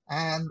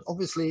 And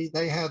obviously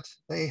they had,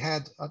 I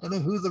don't know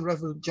who the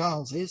Reverend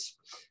Giles is.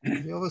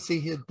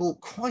 He had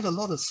bought quite a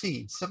lot of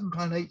seeds,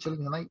 £7, 8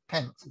 shillings and 8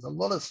 pence. It's a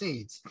lot of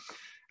seeds,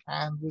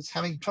 and was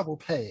having trouble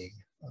paying.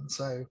 And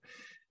so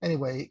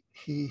anyway,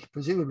 he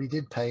presumably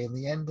did pay in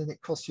the end, and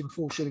it cost him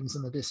 4 shillings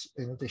in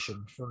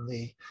addition from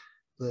the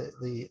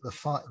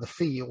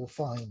fee or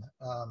fine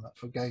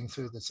for going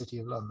through the City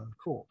of London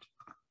court.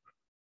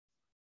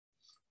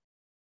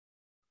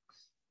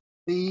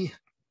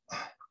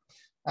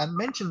 And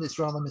mentioned this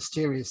rather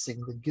mysterious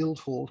thing, the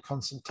Guildhall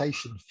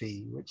consultation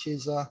fee, which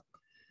is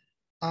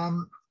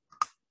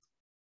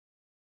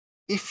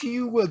if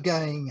you were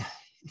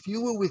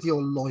with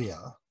your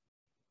lawyer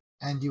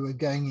and you were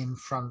going in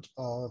front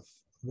of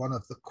one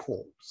of the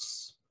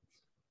courts,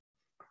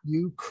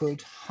 you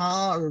could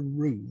hire a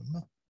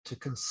room to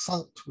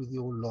consult with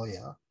your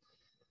lawyer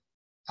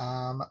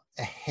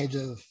ahead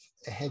of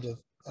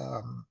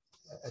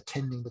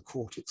attending the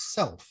court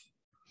itself.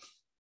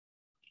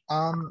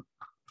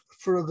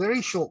 For a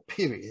very short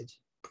period,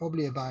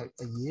 probably about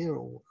a year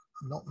or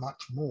not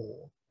much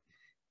more,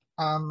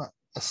 a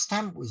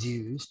stamp was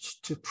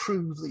used to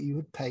prove that you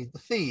had paid the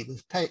fee.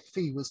 The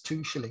fee was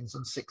 2 shillings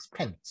and 6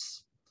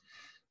 pence.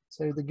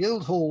 So the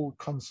Guildhall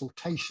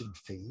consultation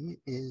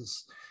fee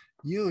is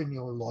you and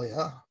your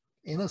lawyer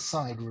in a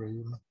side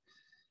room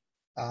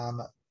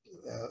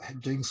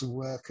doing some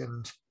work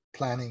and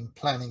planning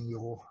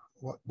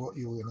what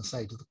you were going to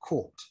say to the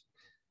court.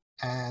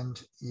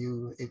 And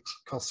it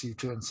costs you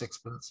 2 and 6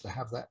 pence to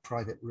have that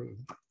private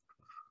room.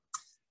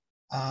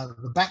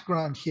 The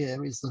background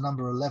here is the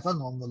number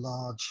 11 on the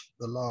large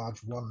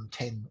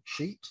 110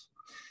 sheet,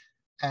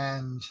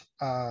 and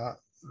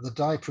the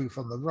die proof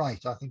on the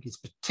right I think is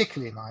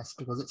particularly nice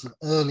because it's an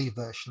early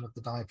version of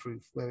the die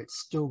proof where it's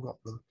still got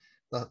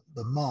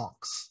the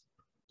marks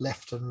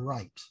left and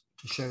right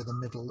to show the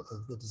middle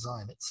of the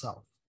design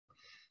itself.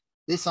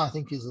 This, I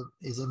think, is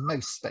a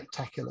most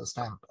spectacular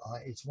stamp.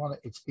 It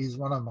is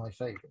one of my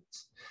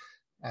favorites,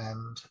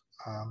 and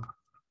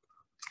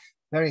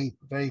very,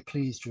 very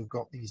pleased to have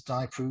got these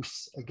die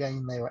proofs.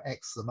 Again, they were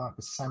the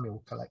Marcus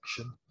Samuel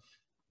collection,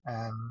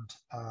 and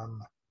are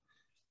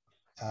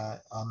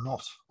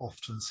not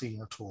often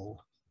seen at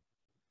all.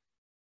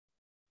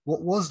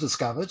 What was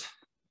discovered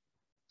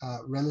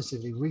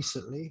relatively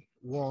recently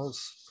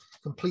was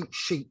complete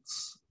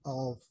sheets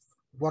of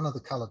one of the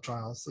colour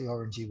trials, the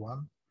orangey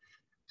one,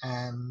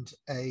 and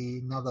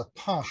another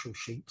partial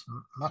sheet,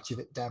 much of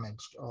it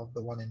damaged, of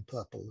the one in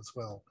purple as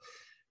well.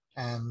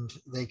 And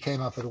they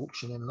came up at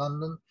auction in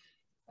London,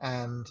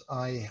 and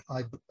I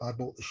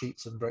bought the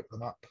sheets and broke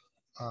them up.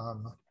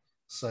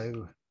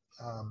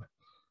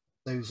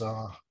 Those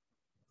are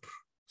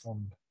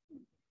from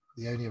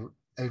the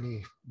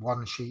only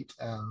one sheet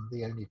and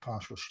the only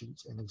partial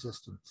sheet in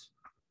existence.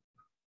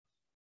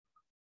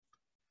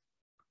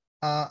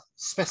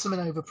 Specimen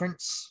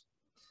overprints.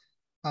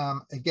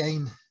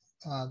 Again,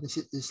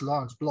 this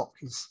large block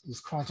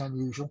is quite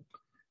unusual,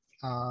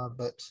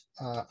 but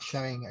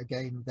showing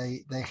again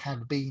they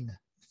had been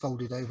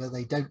folded over.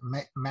 They don't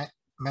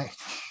match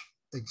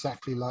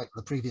exactly like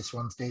the previous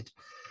ones did,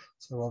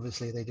 so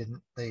obviously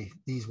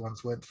these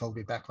ones weren't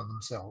folded back on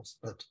themselves,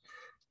 but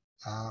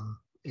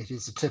it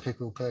is a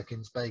typical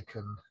Perkins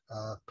Bacon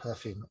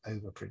perfume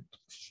overprint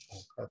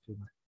or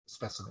perfume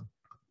specimen.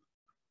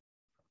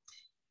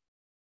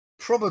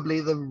 Probably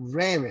the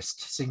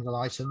rarest single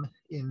item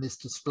in this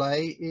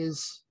display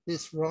is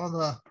this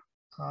rather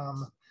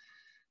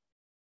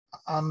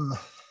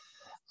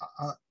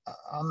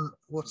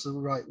what's the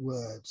right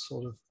word,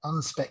 sort of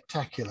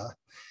unspectacular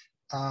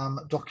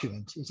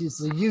document. It is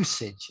the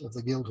usage of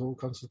the Guildhall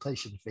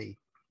consultation fee.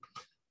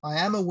 I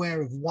am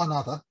aware of one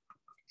other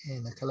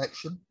in the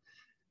collection,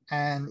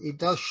 and it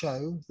does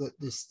show that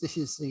this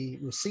is the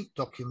receipt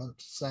document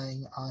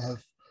saying I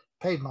have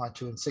paid my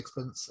 2 and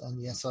 6pence,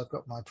 and yes, I've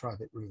got my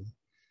private room.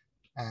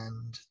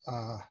 And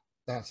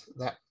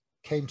that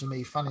came to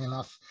me, funny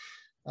enough,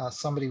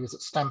 somebody was at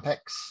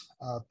Stampex,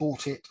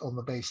 bought it on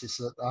the basis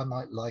that I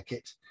might like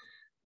it.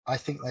 I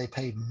think they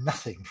paid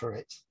nothing for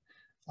it.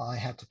 I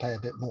had to pay a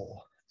bit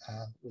more,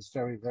 and was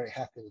very, very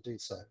happy to do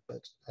so.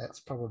 But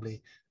that's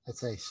probably, I'd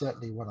say,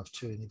 certainly one of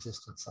 2 in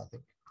existence, I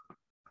think.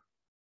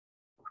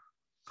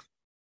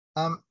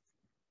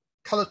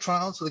 Colour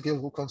trials of the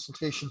Guildhall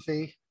consultation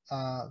fee,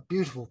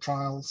 beautiful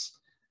trials.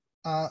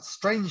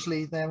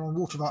 Strangely, they're on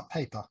watermark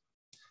paper,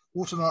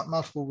 watermark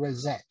multiple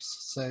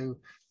rosettes. So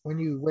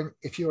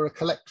if you're a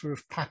collector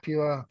of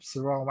Papua,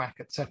 Sarawak,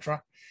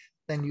 etc.,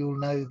 then you'll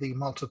know the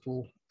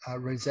multiple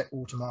rosette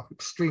watermark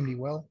extremely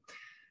well.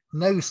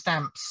 No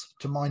stamps,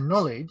 to my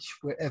knowledge,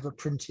 were ever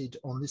printed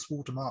on this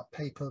watermark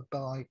paper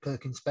by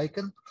Perkins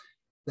Bacon.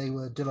 They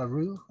were de la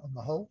Rue on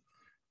the whole.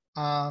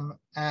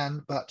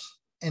 But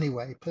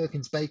anyway,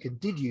 Perkins Bacon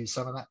did use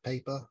some of that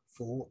paper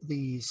for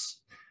these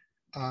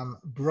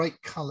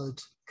bright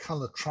coloured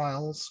colour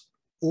trials,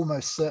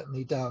 almost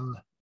certainly done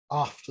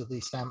after the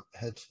stamp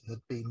had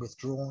been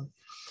withdrawn,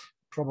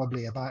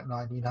 probably about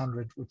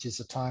 1900, which is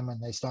the time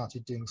when they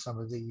started doing some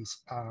of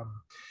these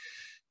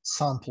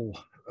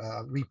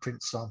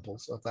reprint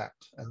samples of that.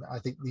 And I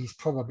think these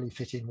probably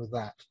fit in with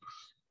that.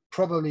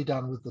 Probably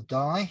done with the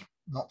die,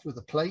 not with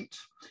the plate.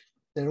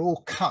 They're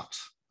all cut.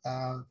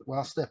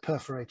 Whilst they're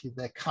perforated,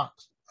 they're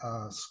cut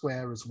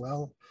square as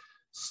well.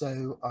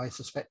 So I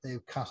suspect they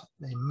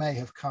may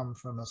have come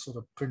from a sort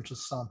of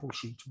printer's sample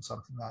sheet or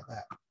something like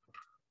that.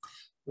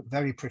 But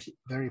very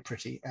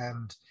pretty,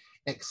 and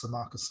ex the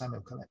Marcus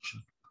Samuel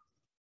collection.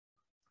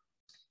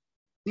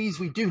 These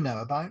we do know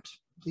about.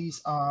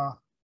 These are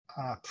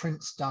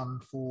prints done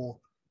for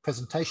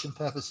presentation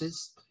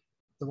purposes.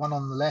 The one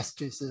on the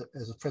left is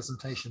a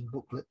presentation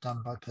booklet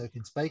done by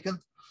Perkins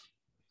Bacon,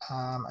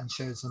 and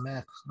shows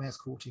the Mayor's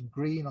Court in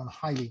green on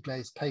highly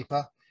glazed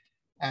paper.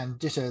 And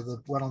ditto,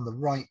 the one on the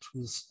right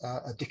was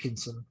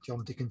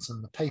John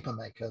Dickinson, the paper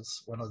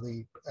makers, one of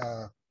the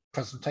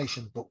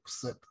presentation books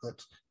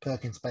that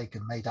Perkins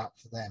Bacon made up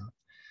for them.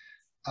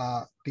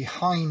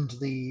 Behind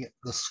the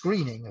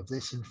screening of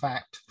this, in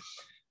fact,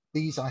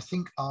 these I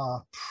think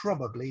are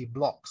probably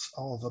blocks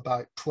of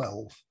about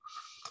 12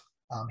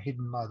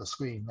 hidden by the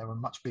screen. They were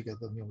much bigger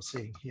than you're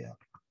seeing here.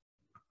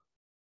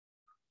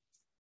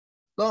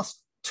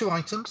 Last 2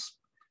 items,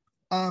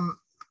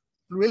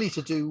 really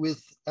to do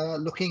with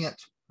looking at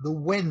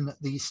when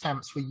these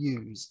stamps were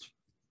used.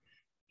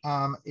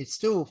 It's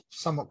still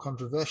somewhat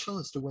controversial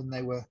as to when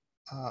they were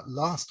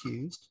last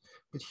used,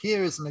 but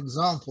here is an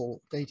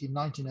example dated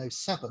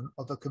 1907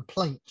 of a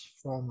complaint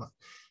from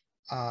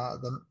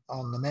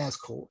on the Mayor's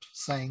Court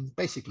saying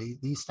basically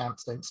these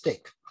stamps don't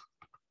stick,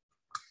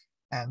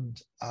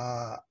 and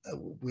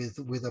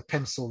with a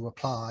pencil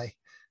reply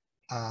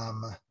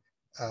from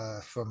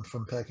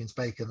Perkins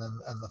Bacon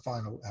and the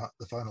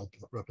final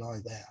reply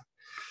there.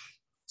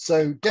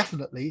 So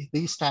definitely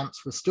these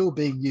stamps were still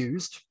being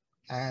used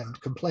and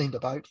complained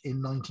about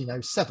in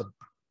 1907.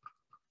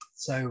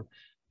 So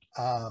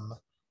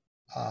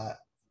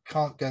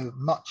can't go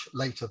much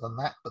later than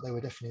that, but they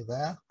were definitely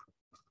there.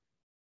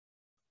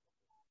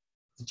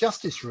 The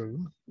Justice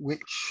Room,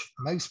 which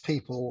most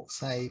people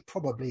say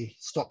probably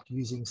stopped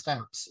using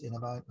stamps in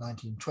about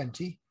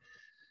 1920.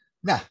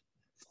 Now,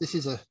 this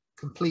is a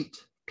complete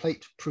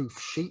plate-proof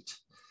sheet.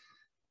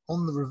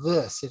 On the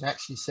reverse, it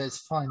actually says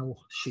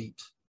final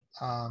sheet,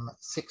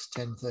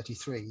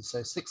 6/10/33, so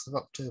 6th of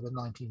October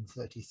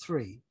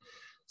 1933.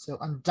 So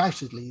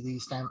undoubtedly,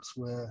 these stamps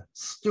were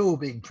still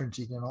being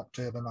printed in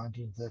October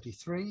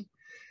 1933.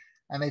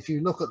 And if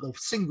you look at the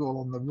single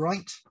on the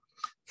right,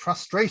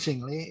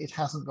 frustratingly, it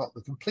hasn't got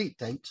the complete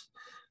date,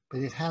 but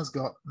it has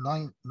got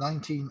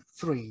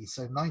 1903,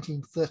 so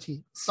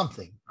 1930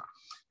 something.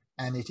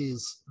 And it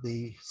is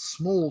the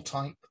small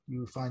type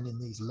you find in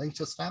these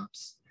later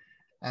stamps.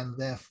 And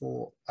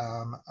therefore,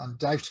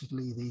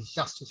 undoubtedly, these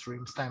Justice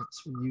Room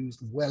stamps were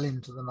used well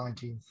into the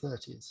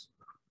 1930s.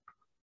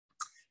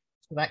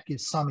 So that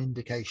gives some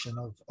indication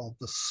of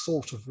the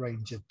sort of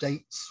range of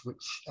dates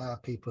which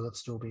people have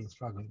still been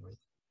struggling with.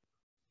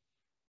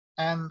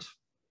 And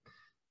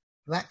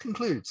that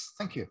concludes.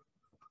 Thank you.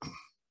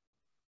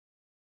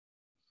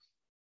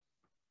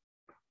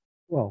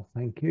 Well,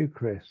 thank you,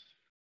 Chris.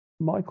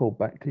 Michael,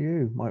 back to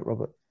you, Mike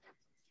Robert.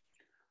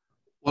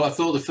 Well, I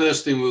thought the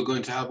first thing we were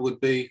going to have would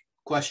be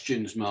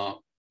questions,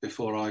 Mark,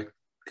 before I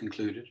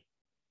concluded.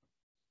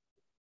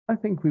 I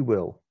think we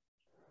will.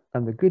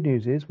 And the good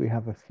news is we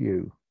have a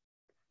few.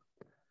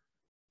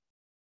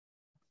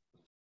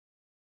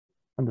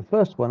 And the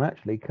first one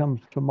actually comes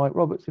from Mike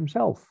Roberts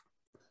himself,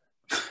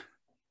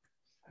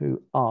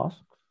 who asks,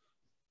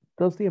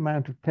 does the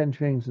amount of 10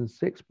 shillings and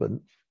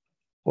sixpence,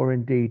 or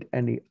indeed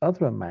any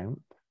other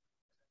amount,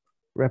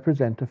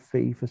 represent a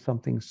fee for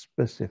something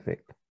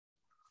specific?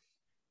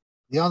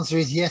 The answer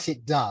is yes,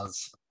 it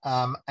does.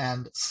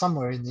 And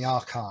somewhere in the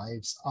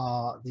archives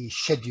are the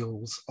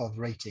schedules of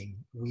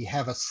rating. We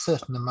have a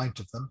certain amount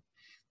of them.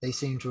 They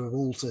seem to have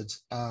altered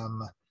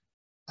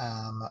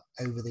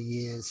over the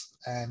years,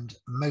 and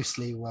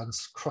mostly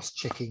one's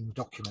cross-checking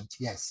documents,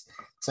 yes.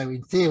 So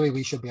in theory,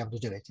 we should be able to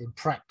do it. In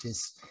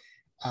practice,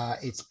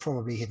 it's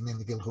probably hidden in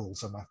the Guildhall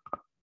somewhere.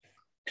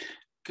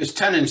 Because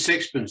 10 and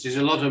sixpence is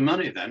a lot of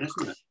money then,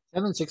 isn't it?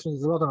 10 and sixpence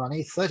is a lot of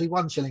money.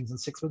 31 shillings and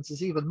sixpence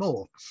is even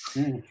more.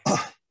 Mm.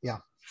 Yeah.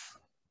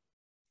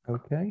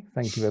 Okay,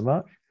 thank you very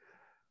much.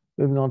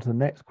 Moving on to the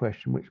next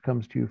question, which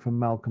comes to you from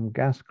Malcolm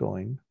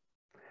Gascoigne.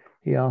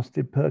 He asked,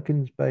 did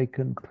Perkins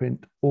Bacon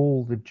print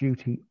all the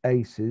duty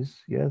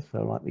aces, yes,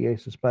 so like the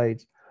ace of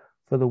spades,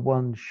 for the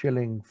 1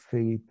 shilling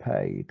fee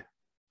paid?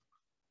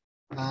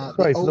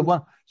 Sorry, for the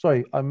one,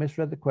 sorry, I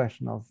misread the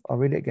question. I'll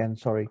read it again,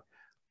 sorry.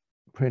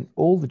 Print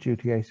all the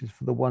duty aces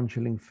for the 1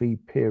 shilling fee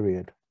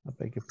period. I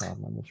beg your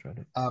pardon, I misread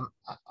it.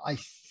 I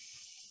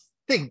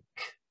think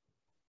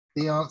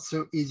the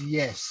answer is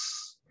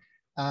yes.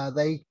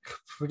 They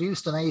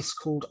produced an ace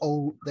called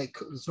Old,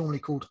 it's normally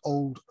called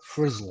Old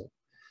Frizzle,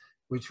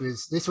 which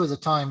was, this was a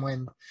time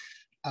when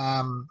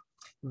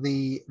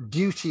the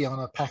duty on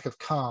a pack of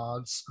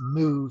cards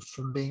moved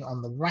from being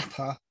on the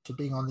wrapper to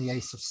being on the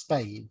ace of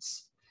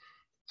spades.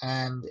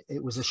 And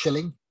it was 1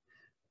 shilling.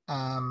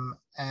 That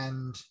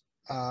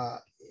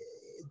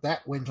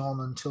went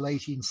on until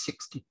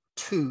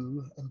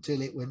 1862,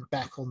 until it went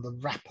back on the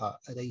wrapper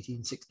at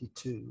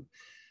 1862.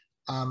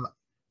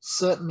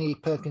 Certainly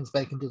Perkins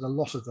Bacon did a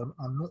lot of them.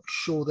 I'm not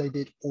sure they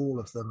did all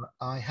of them.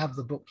 I have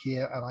the book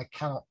here and I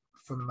cannot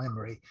from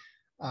memory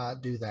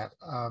do that,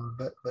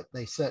 but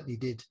they certainly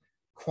did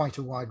quite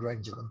a wide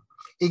range of them,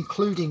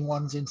 including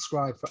ones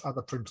inscribed for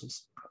other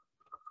printers.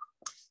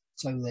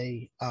 So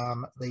they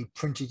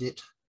printed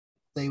it.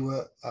 They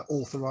were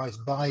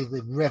authorized by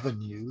the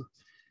revenue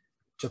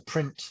to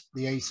print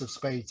the ace of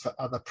spades for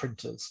other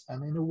printers.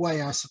 And in a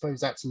way, I suppose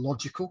that's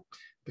logical,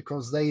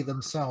 because they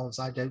themselves,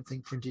 I don't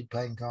think, printed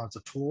playing cards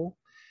at all.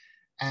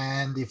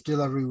 And if De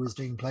La Rue was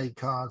doing playing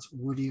cards,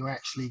 would you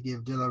actually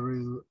give De La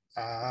Rue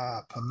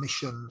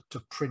permission to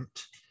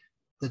print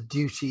the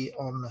duty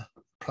on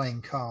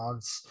playing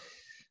cards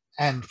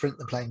and print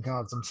the playing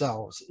cards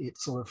themselves?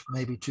 It's sort of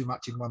maybe too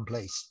much in one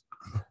place.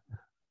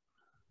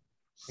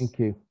 Thank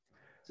you.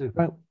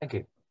 Super. Thank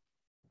you.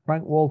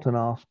 Frank Walton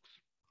asks,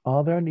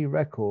 are there any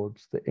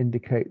records that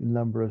indicate the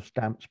number of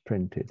stamps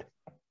printed?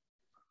 I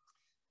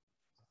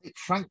think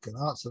Frank can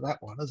answer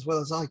that one as well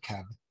as I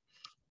can.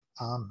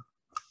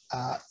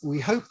 We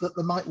hope that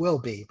there might well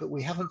be, but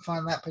we haven't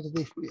found that bit of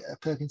the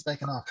Perkins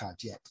Bacon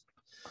archives yet.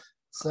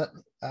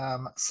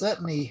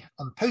 Certainly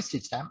on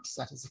postage stamps,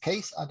 that is the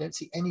case. I don't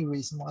see any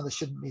reason why they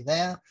shouldn't be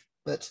there,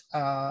 but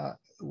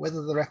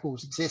whether the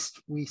records exist,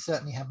 we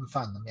certainly haven't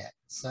found them yet.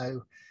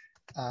 So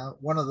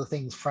one of the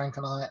things Frank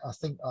and I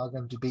think are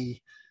going to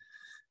be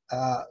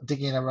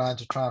digging around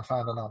to try and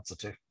find an answer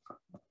to.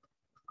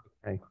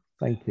 Okay,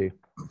 thank you.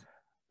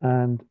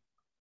 And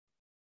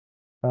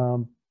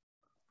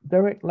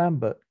Derek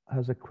Lambert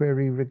has a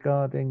query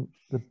regarding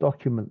the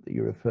document that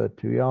you referred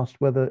to. He asked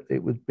whether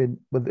it had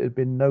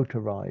been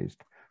notarized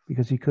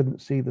because he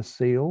couldn't see the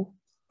seal.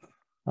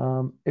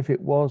 If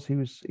it was,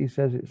 he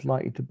says it's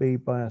likely to be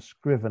by a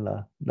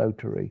scrivener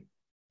notary.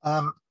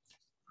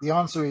 The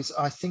answer is,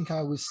 I think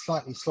I was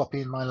slightly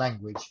sloppy in my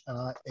language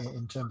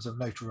in terms of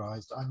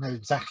notarized. I know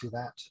exactly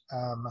that.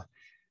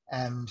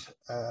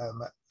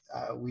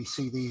 We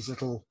see these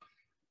little,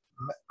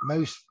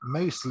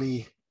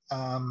 mostly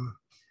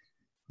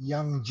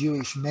young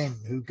Jewish men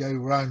who go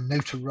around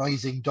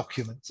notarizing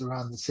documents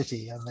around the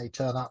city, and they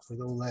turn up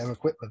with all their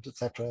equipment,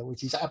 etc.,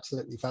 which is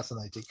absolutely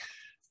fascinating.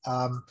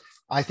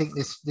 I think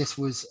this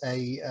was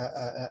a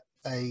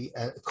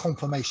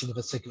confirmation of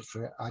a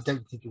signature. I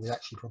don't think it was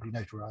actually probably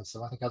notarized,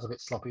 so I think I was a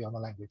bit sloppy on the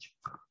language.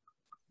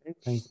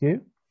 Thank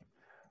you.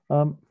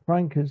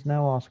 Frank is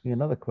now asking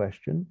another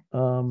question.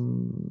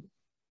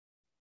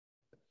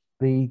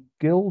 The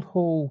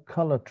Guildhall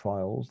colour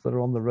trials that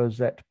are on the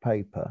rosette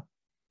paper,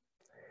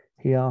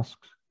 he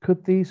asks,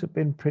 could these have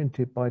been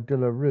printed by De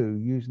La Rue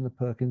using the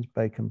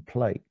Perkins-Bacon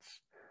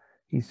plates?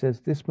 He says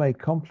this may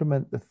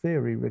complement the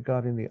theory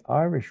regarding the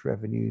Irish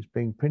revenues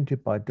being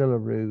printed by De La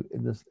Rue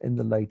in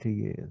the later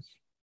years.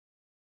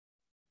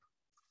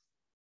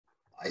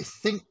 I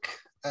think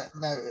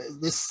now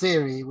this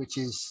theory, which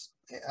is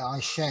I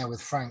share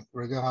with Frank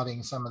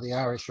regarding some of the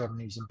Irish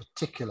revenues in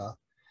particular,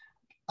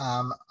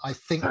 I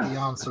think the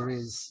answer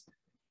is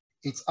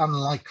it's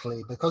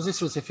unlikely, because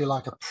this was, if you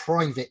like, a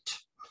private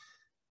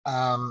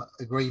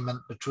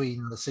agreement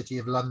between the City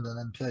of London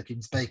and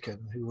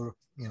Perkins-Bacon, who were,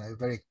 you know,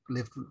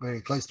 lived very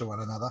close to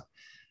one another.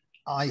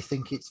 I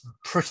think it's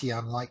pretty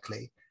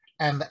unlikely.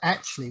 And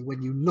actually,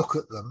 when you look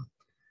at them,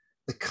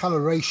 the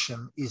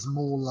coloration is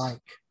more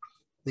like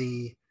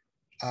the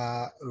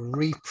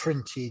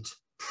reprinted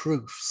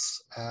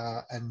proofs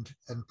and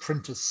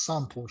printer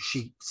sample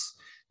sheets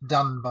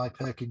done by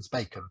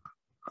Perkins-Bacon.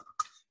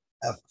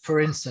 For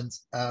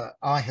instance,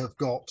 I have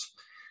got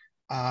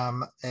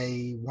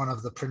one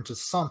of the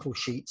printer's sample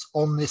sheets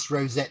on this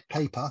rosette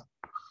paper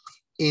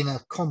in a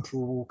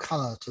comparable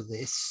colour to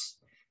this,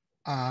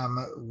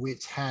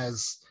 which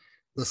has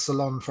the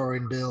Ceylon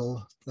Foreign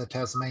Bill, the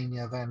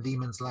Tasmania, Van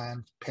Diemen's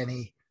Land,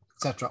 penny,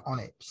 etc. on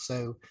it.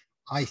 So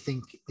I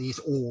think these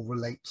all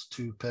relate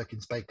to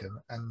Perkins-Bacon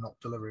and not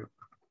De La Rue.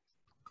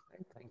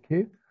 Thank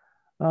you.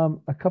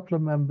 A couple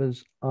of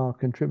members are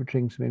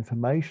contributing some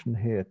information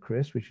here,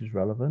 Chris, which is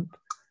relevant.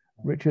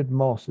 Richard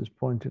Moss has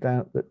pointed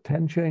out that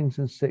 10 shillings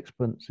and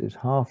sixpence is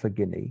half a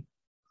guinea,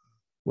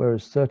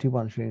 whereas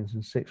 31 shillings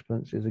and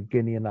sixpence is a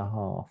guinea and a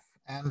half.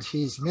 And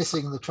he's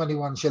missing the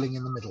 21 shilling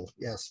in the middle,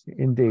 yes.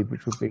 Indeed,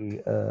 which would be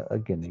a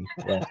guinea.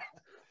 Yeah,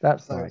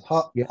 that's so right.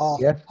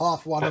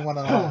 Half one and one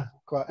and a half,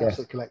 quite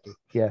absolutely collected.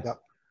 Yeah.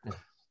 Yep.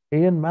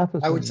 Ian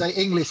Matheson. I would say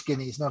English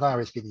guineas, not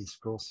Irish guineas,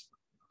 of course.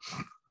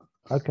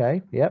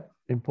 Okay, yep,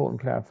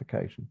 important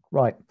clarification.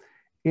 Right.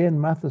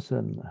 Ian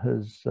Matheson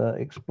has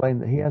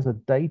explained that he has a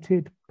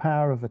dated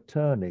power of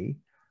attorney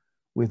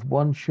with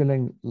 1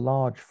 shilling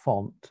large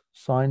font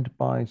signed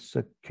by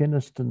Sir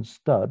Kynaston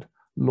Studd,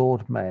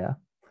 Lord Mayor,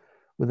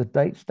 with a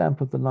date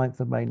stamp of the 9th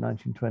of May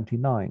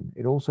 1929.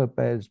 It also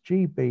bears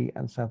GB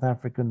and South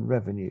African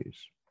revenues.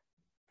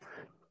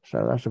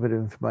 So that's a bit of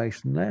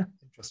information there.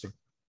 Interesting.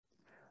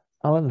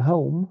 Alan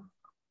Holm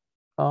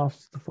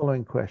asked the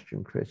following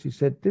question, Chris. He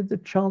said, did the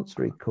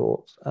Chancery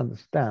Courts and the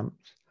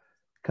stamps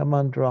come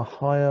under a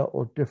higher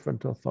or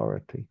different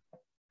authority?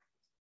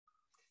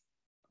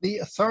 The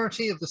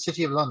authority of the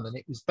City of London,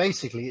 it was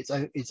basically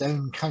its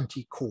own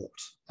county court,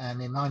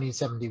 and in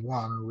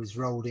 1971 was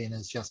rolled in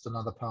as just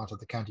another part of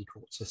the county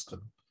court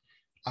system.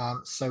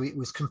 So it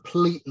was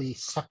completely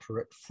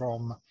separate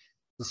from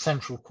the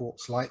central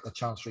courts like the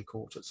Chancery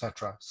Court,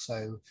 etc.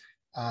 So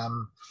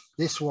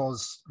this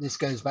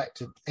goes back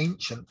to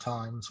ancient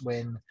times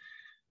when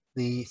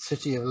the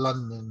City of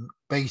London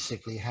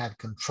basically had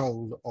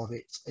control of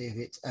its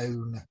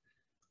own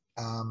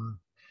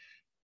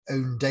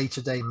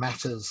day-to-day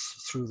matters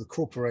through the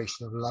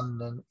Corporation of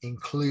London,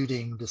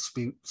 including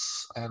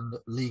disputes and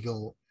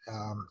legal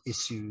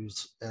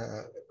issues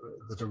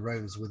that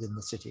arose within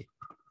the city.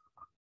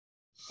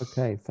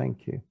 Okay,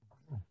 thank you.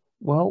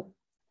 Well,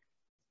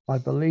 I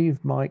believe,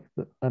 Mike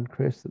and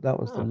Chris, that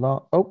was the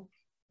last.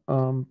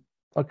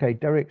 Okay,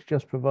 Derek's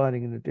just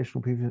providing an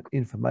additional piece of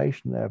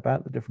information there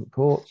about the different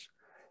courts.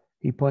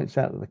 He points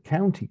out that the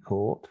county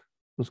court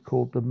was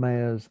called the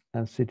Mayor's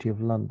and City of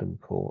London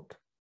Court.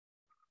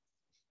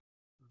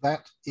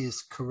 That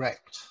is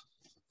correct.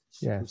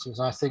 Yes. Which is,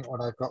 I think, what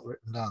I've got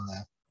written down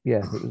there.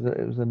 Yes,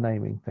 it was a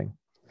naming thing.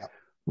 Yep.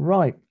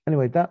 Right.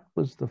 Anyway, that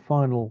was the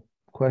final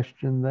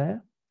question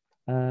there,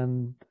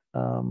 and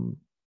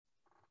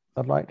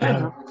I'd like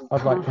to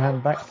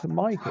hand back to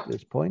Mike at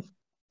this point.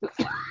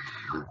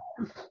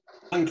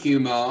 Thank you,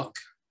 Mark.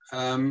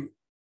 And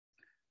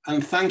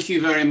thank you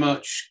very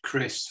much,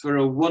 Chris, for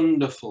a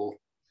wonderful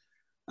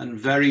and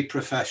very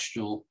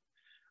professional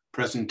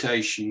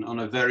presentation on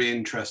a very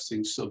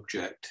interesting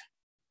subject.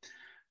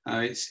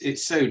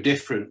 It's so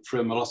different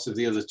from a lot of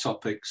the other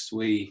topics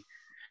we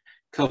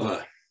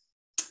cover.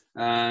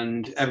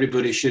 And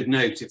everybody should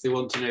note, if they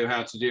want to know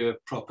how to do a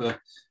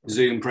proper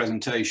Zoom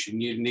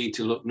presentation, you need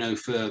to look no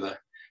further.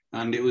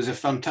 And it was a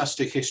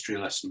fantastic history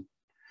lesson.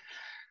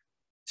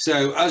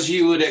 So as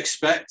you would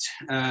expect,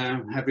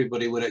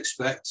 everybody would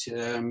expect,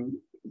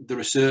 the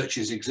research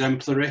is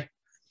exemplary.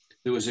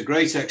 There was a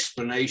great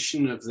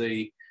explanation of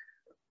the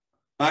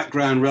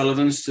background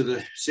relevance to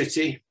the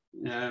city,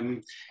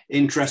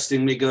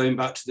 interestingly going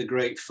back to the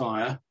Great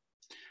Fire,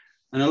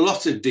 and a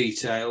lot of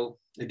detail,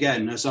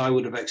 again, as I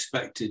would have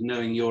expected,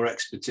 knowing your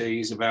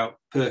expertise about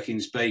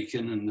Perkins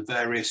Bacon and the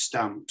various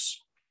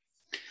stamps.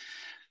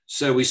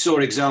 So we saw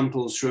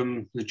examples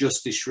from the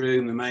Justice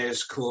Room, the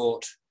Mayor's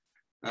Court,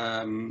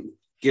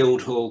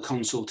 Guildhall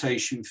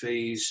consultation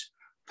fees,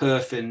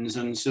 Perkins,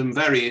 and some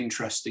very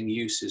interesting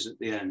uses at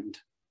the end.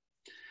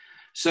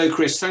 So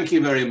Chris, thank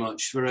you very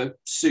much for a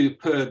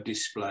superb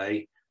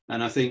display.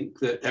 And I think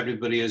that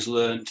everybody has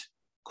learnt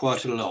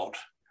quite a lot.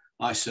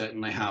 I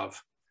certainly have.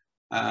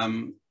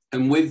 And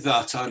with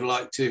that, I'd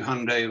like to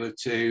hand over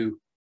to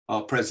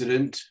our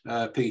president,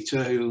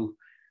 Peter, who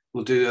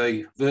will do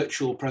a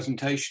virtual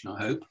presentation,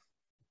 I hope.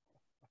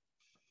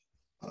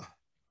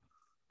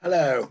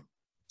 Hello.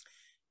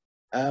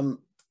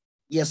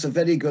 Yes, a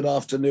very good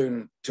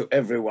afternoon to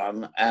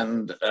everyone.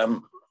 And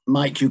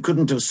Mike, you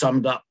couldn't have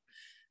summed up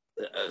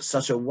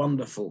such a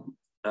wonderful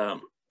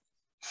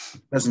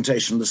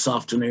presentation this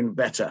afternoon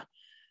better.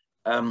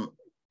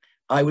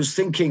 I was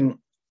thinking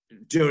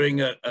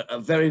during a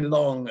very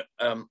long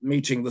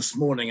meeting this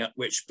morning, at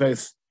which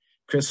both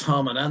Chris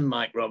Harman and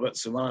Mike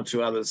Roberts and one or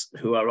two others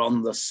who are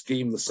on the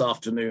scheme this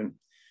afternoon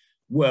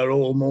were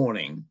all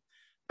morning,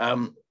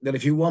 that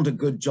if you want a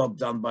good job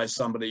done by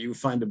somebody, you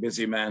find a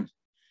busy man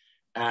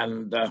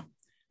and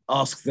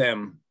ask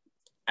them.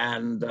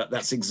 And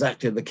that's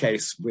exactly the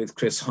case with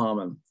Chris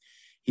Harman.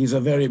 He's a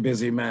very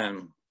busy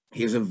man.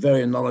 He's a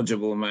very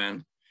knowledgeable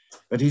man,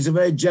 but he's a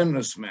very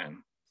generous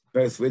man,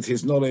 both with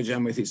his knowledge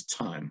and with his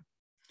time.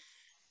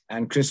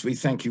 And Chris, we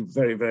thank you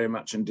very, very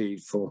much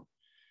indeed for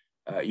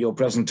your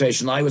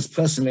presentation. I was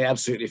personally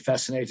absolutely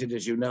fascinated.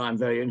 As you know, I'm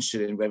very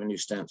interested in revenue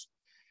stamps.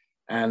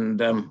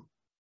 And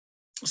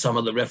some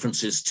of the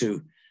references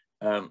to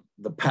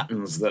the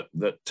patterns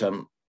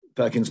that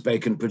Perkins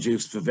Bacon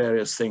produced for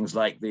various things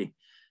like the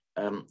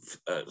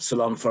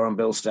Ceylon foreign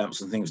bill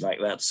stamps and things like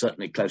that,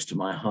 certainly close to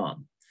my heart.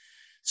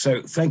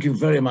 So thank you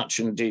very much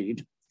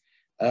indeed.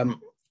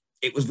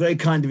 It was very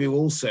kind of you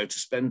also to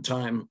spend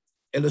time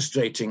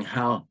illustrating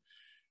how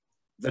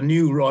the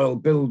new royal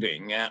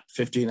building at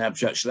 15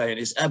 Abchurch Lane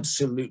is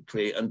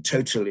absolutely and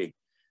totally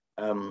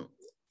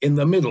in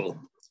the middle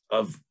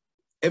of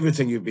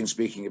everything you've been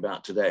speaking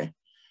about today.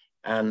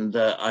 And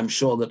I'm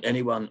sure that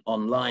anyone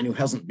online who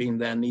hasn't been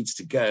there needs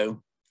to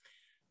go.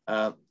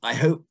 I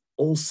hope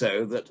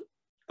also that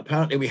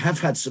apparently we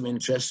have had some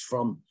interest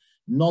from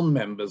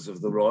non-members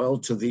of the Royal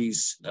to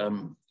these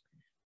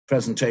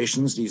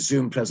presentations, these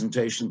Zoom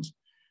presentations.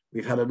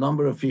 We've had a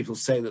number of people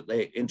say that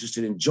they're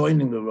interested in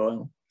joining the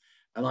Royal.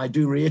 And I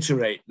do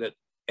reiterate that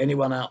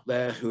anyone out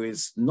there who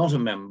is not a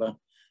member,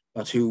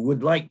 but who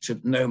would like to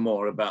know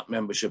more about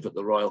membership at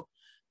the Royal,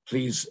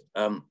 please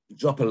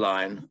drop a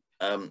line,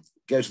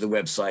 go to the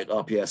website,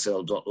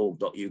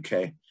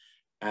 rpsl.org.uk,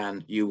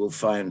 and you will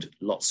find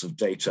lots of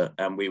data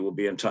and we will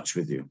be in touch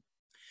with you.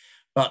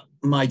 But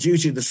my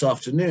duty this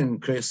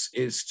afternoon, Chris,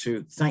 is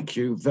to thank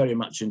you very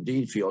much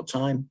indeed for your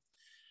time,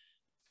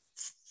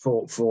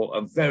 for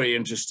a very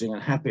interesting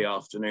and happy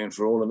afternoon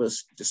for all of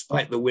us,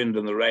 despite the wind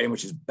and the rain,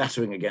 which is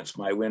battering against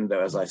my window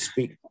as I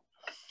speak,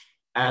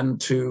 and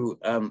to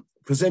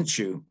present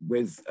you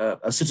with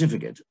a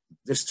certificate,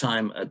 this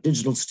time a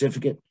digital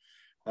certificate,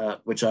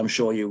 which I'm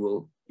sure you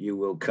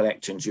will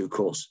collect in due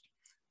course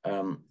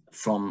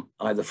from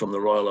either from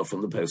the Royal or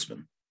from the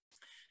postman.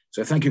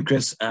 So thank you,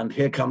 Chris, and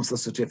here comes the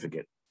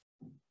certificate.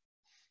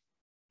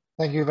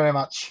 Thank you very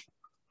much.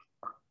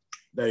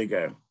 There you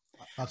go.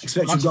 I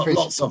expect you've got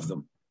lots of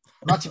them.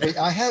 Much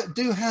I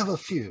do have a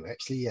few,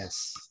 actually,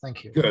 yes.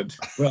 Thank you. Good.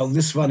 Well,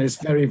 this one is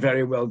very,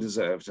 very well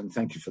deserved, and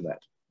thank you for that.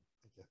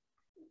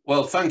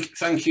 Well,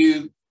 thank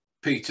you,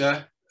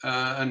 Peter,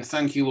 and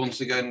thank you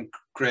once again,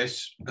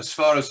 Chris. As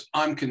far as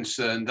I'm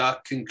concerned,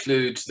 that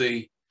concludes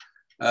the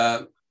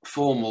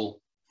formal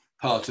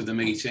part of the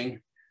meeting.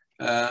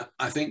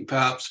 I think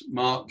perhaps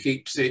Mark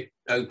keeps it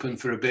open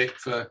for a bit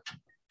for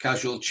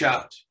casual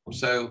chat.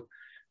 So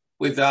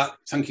with that,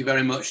 thank you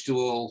very much to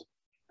all,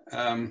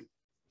 and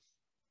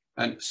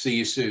see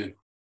you soon.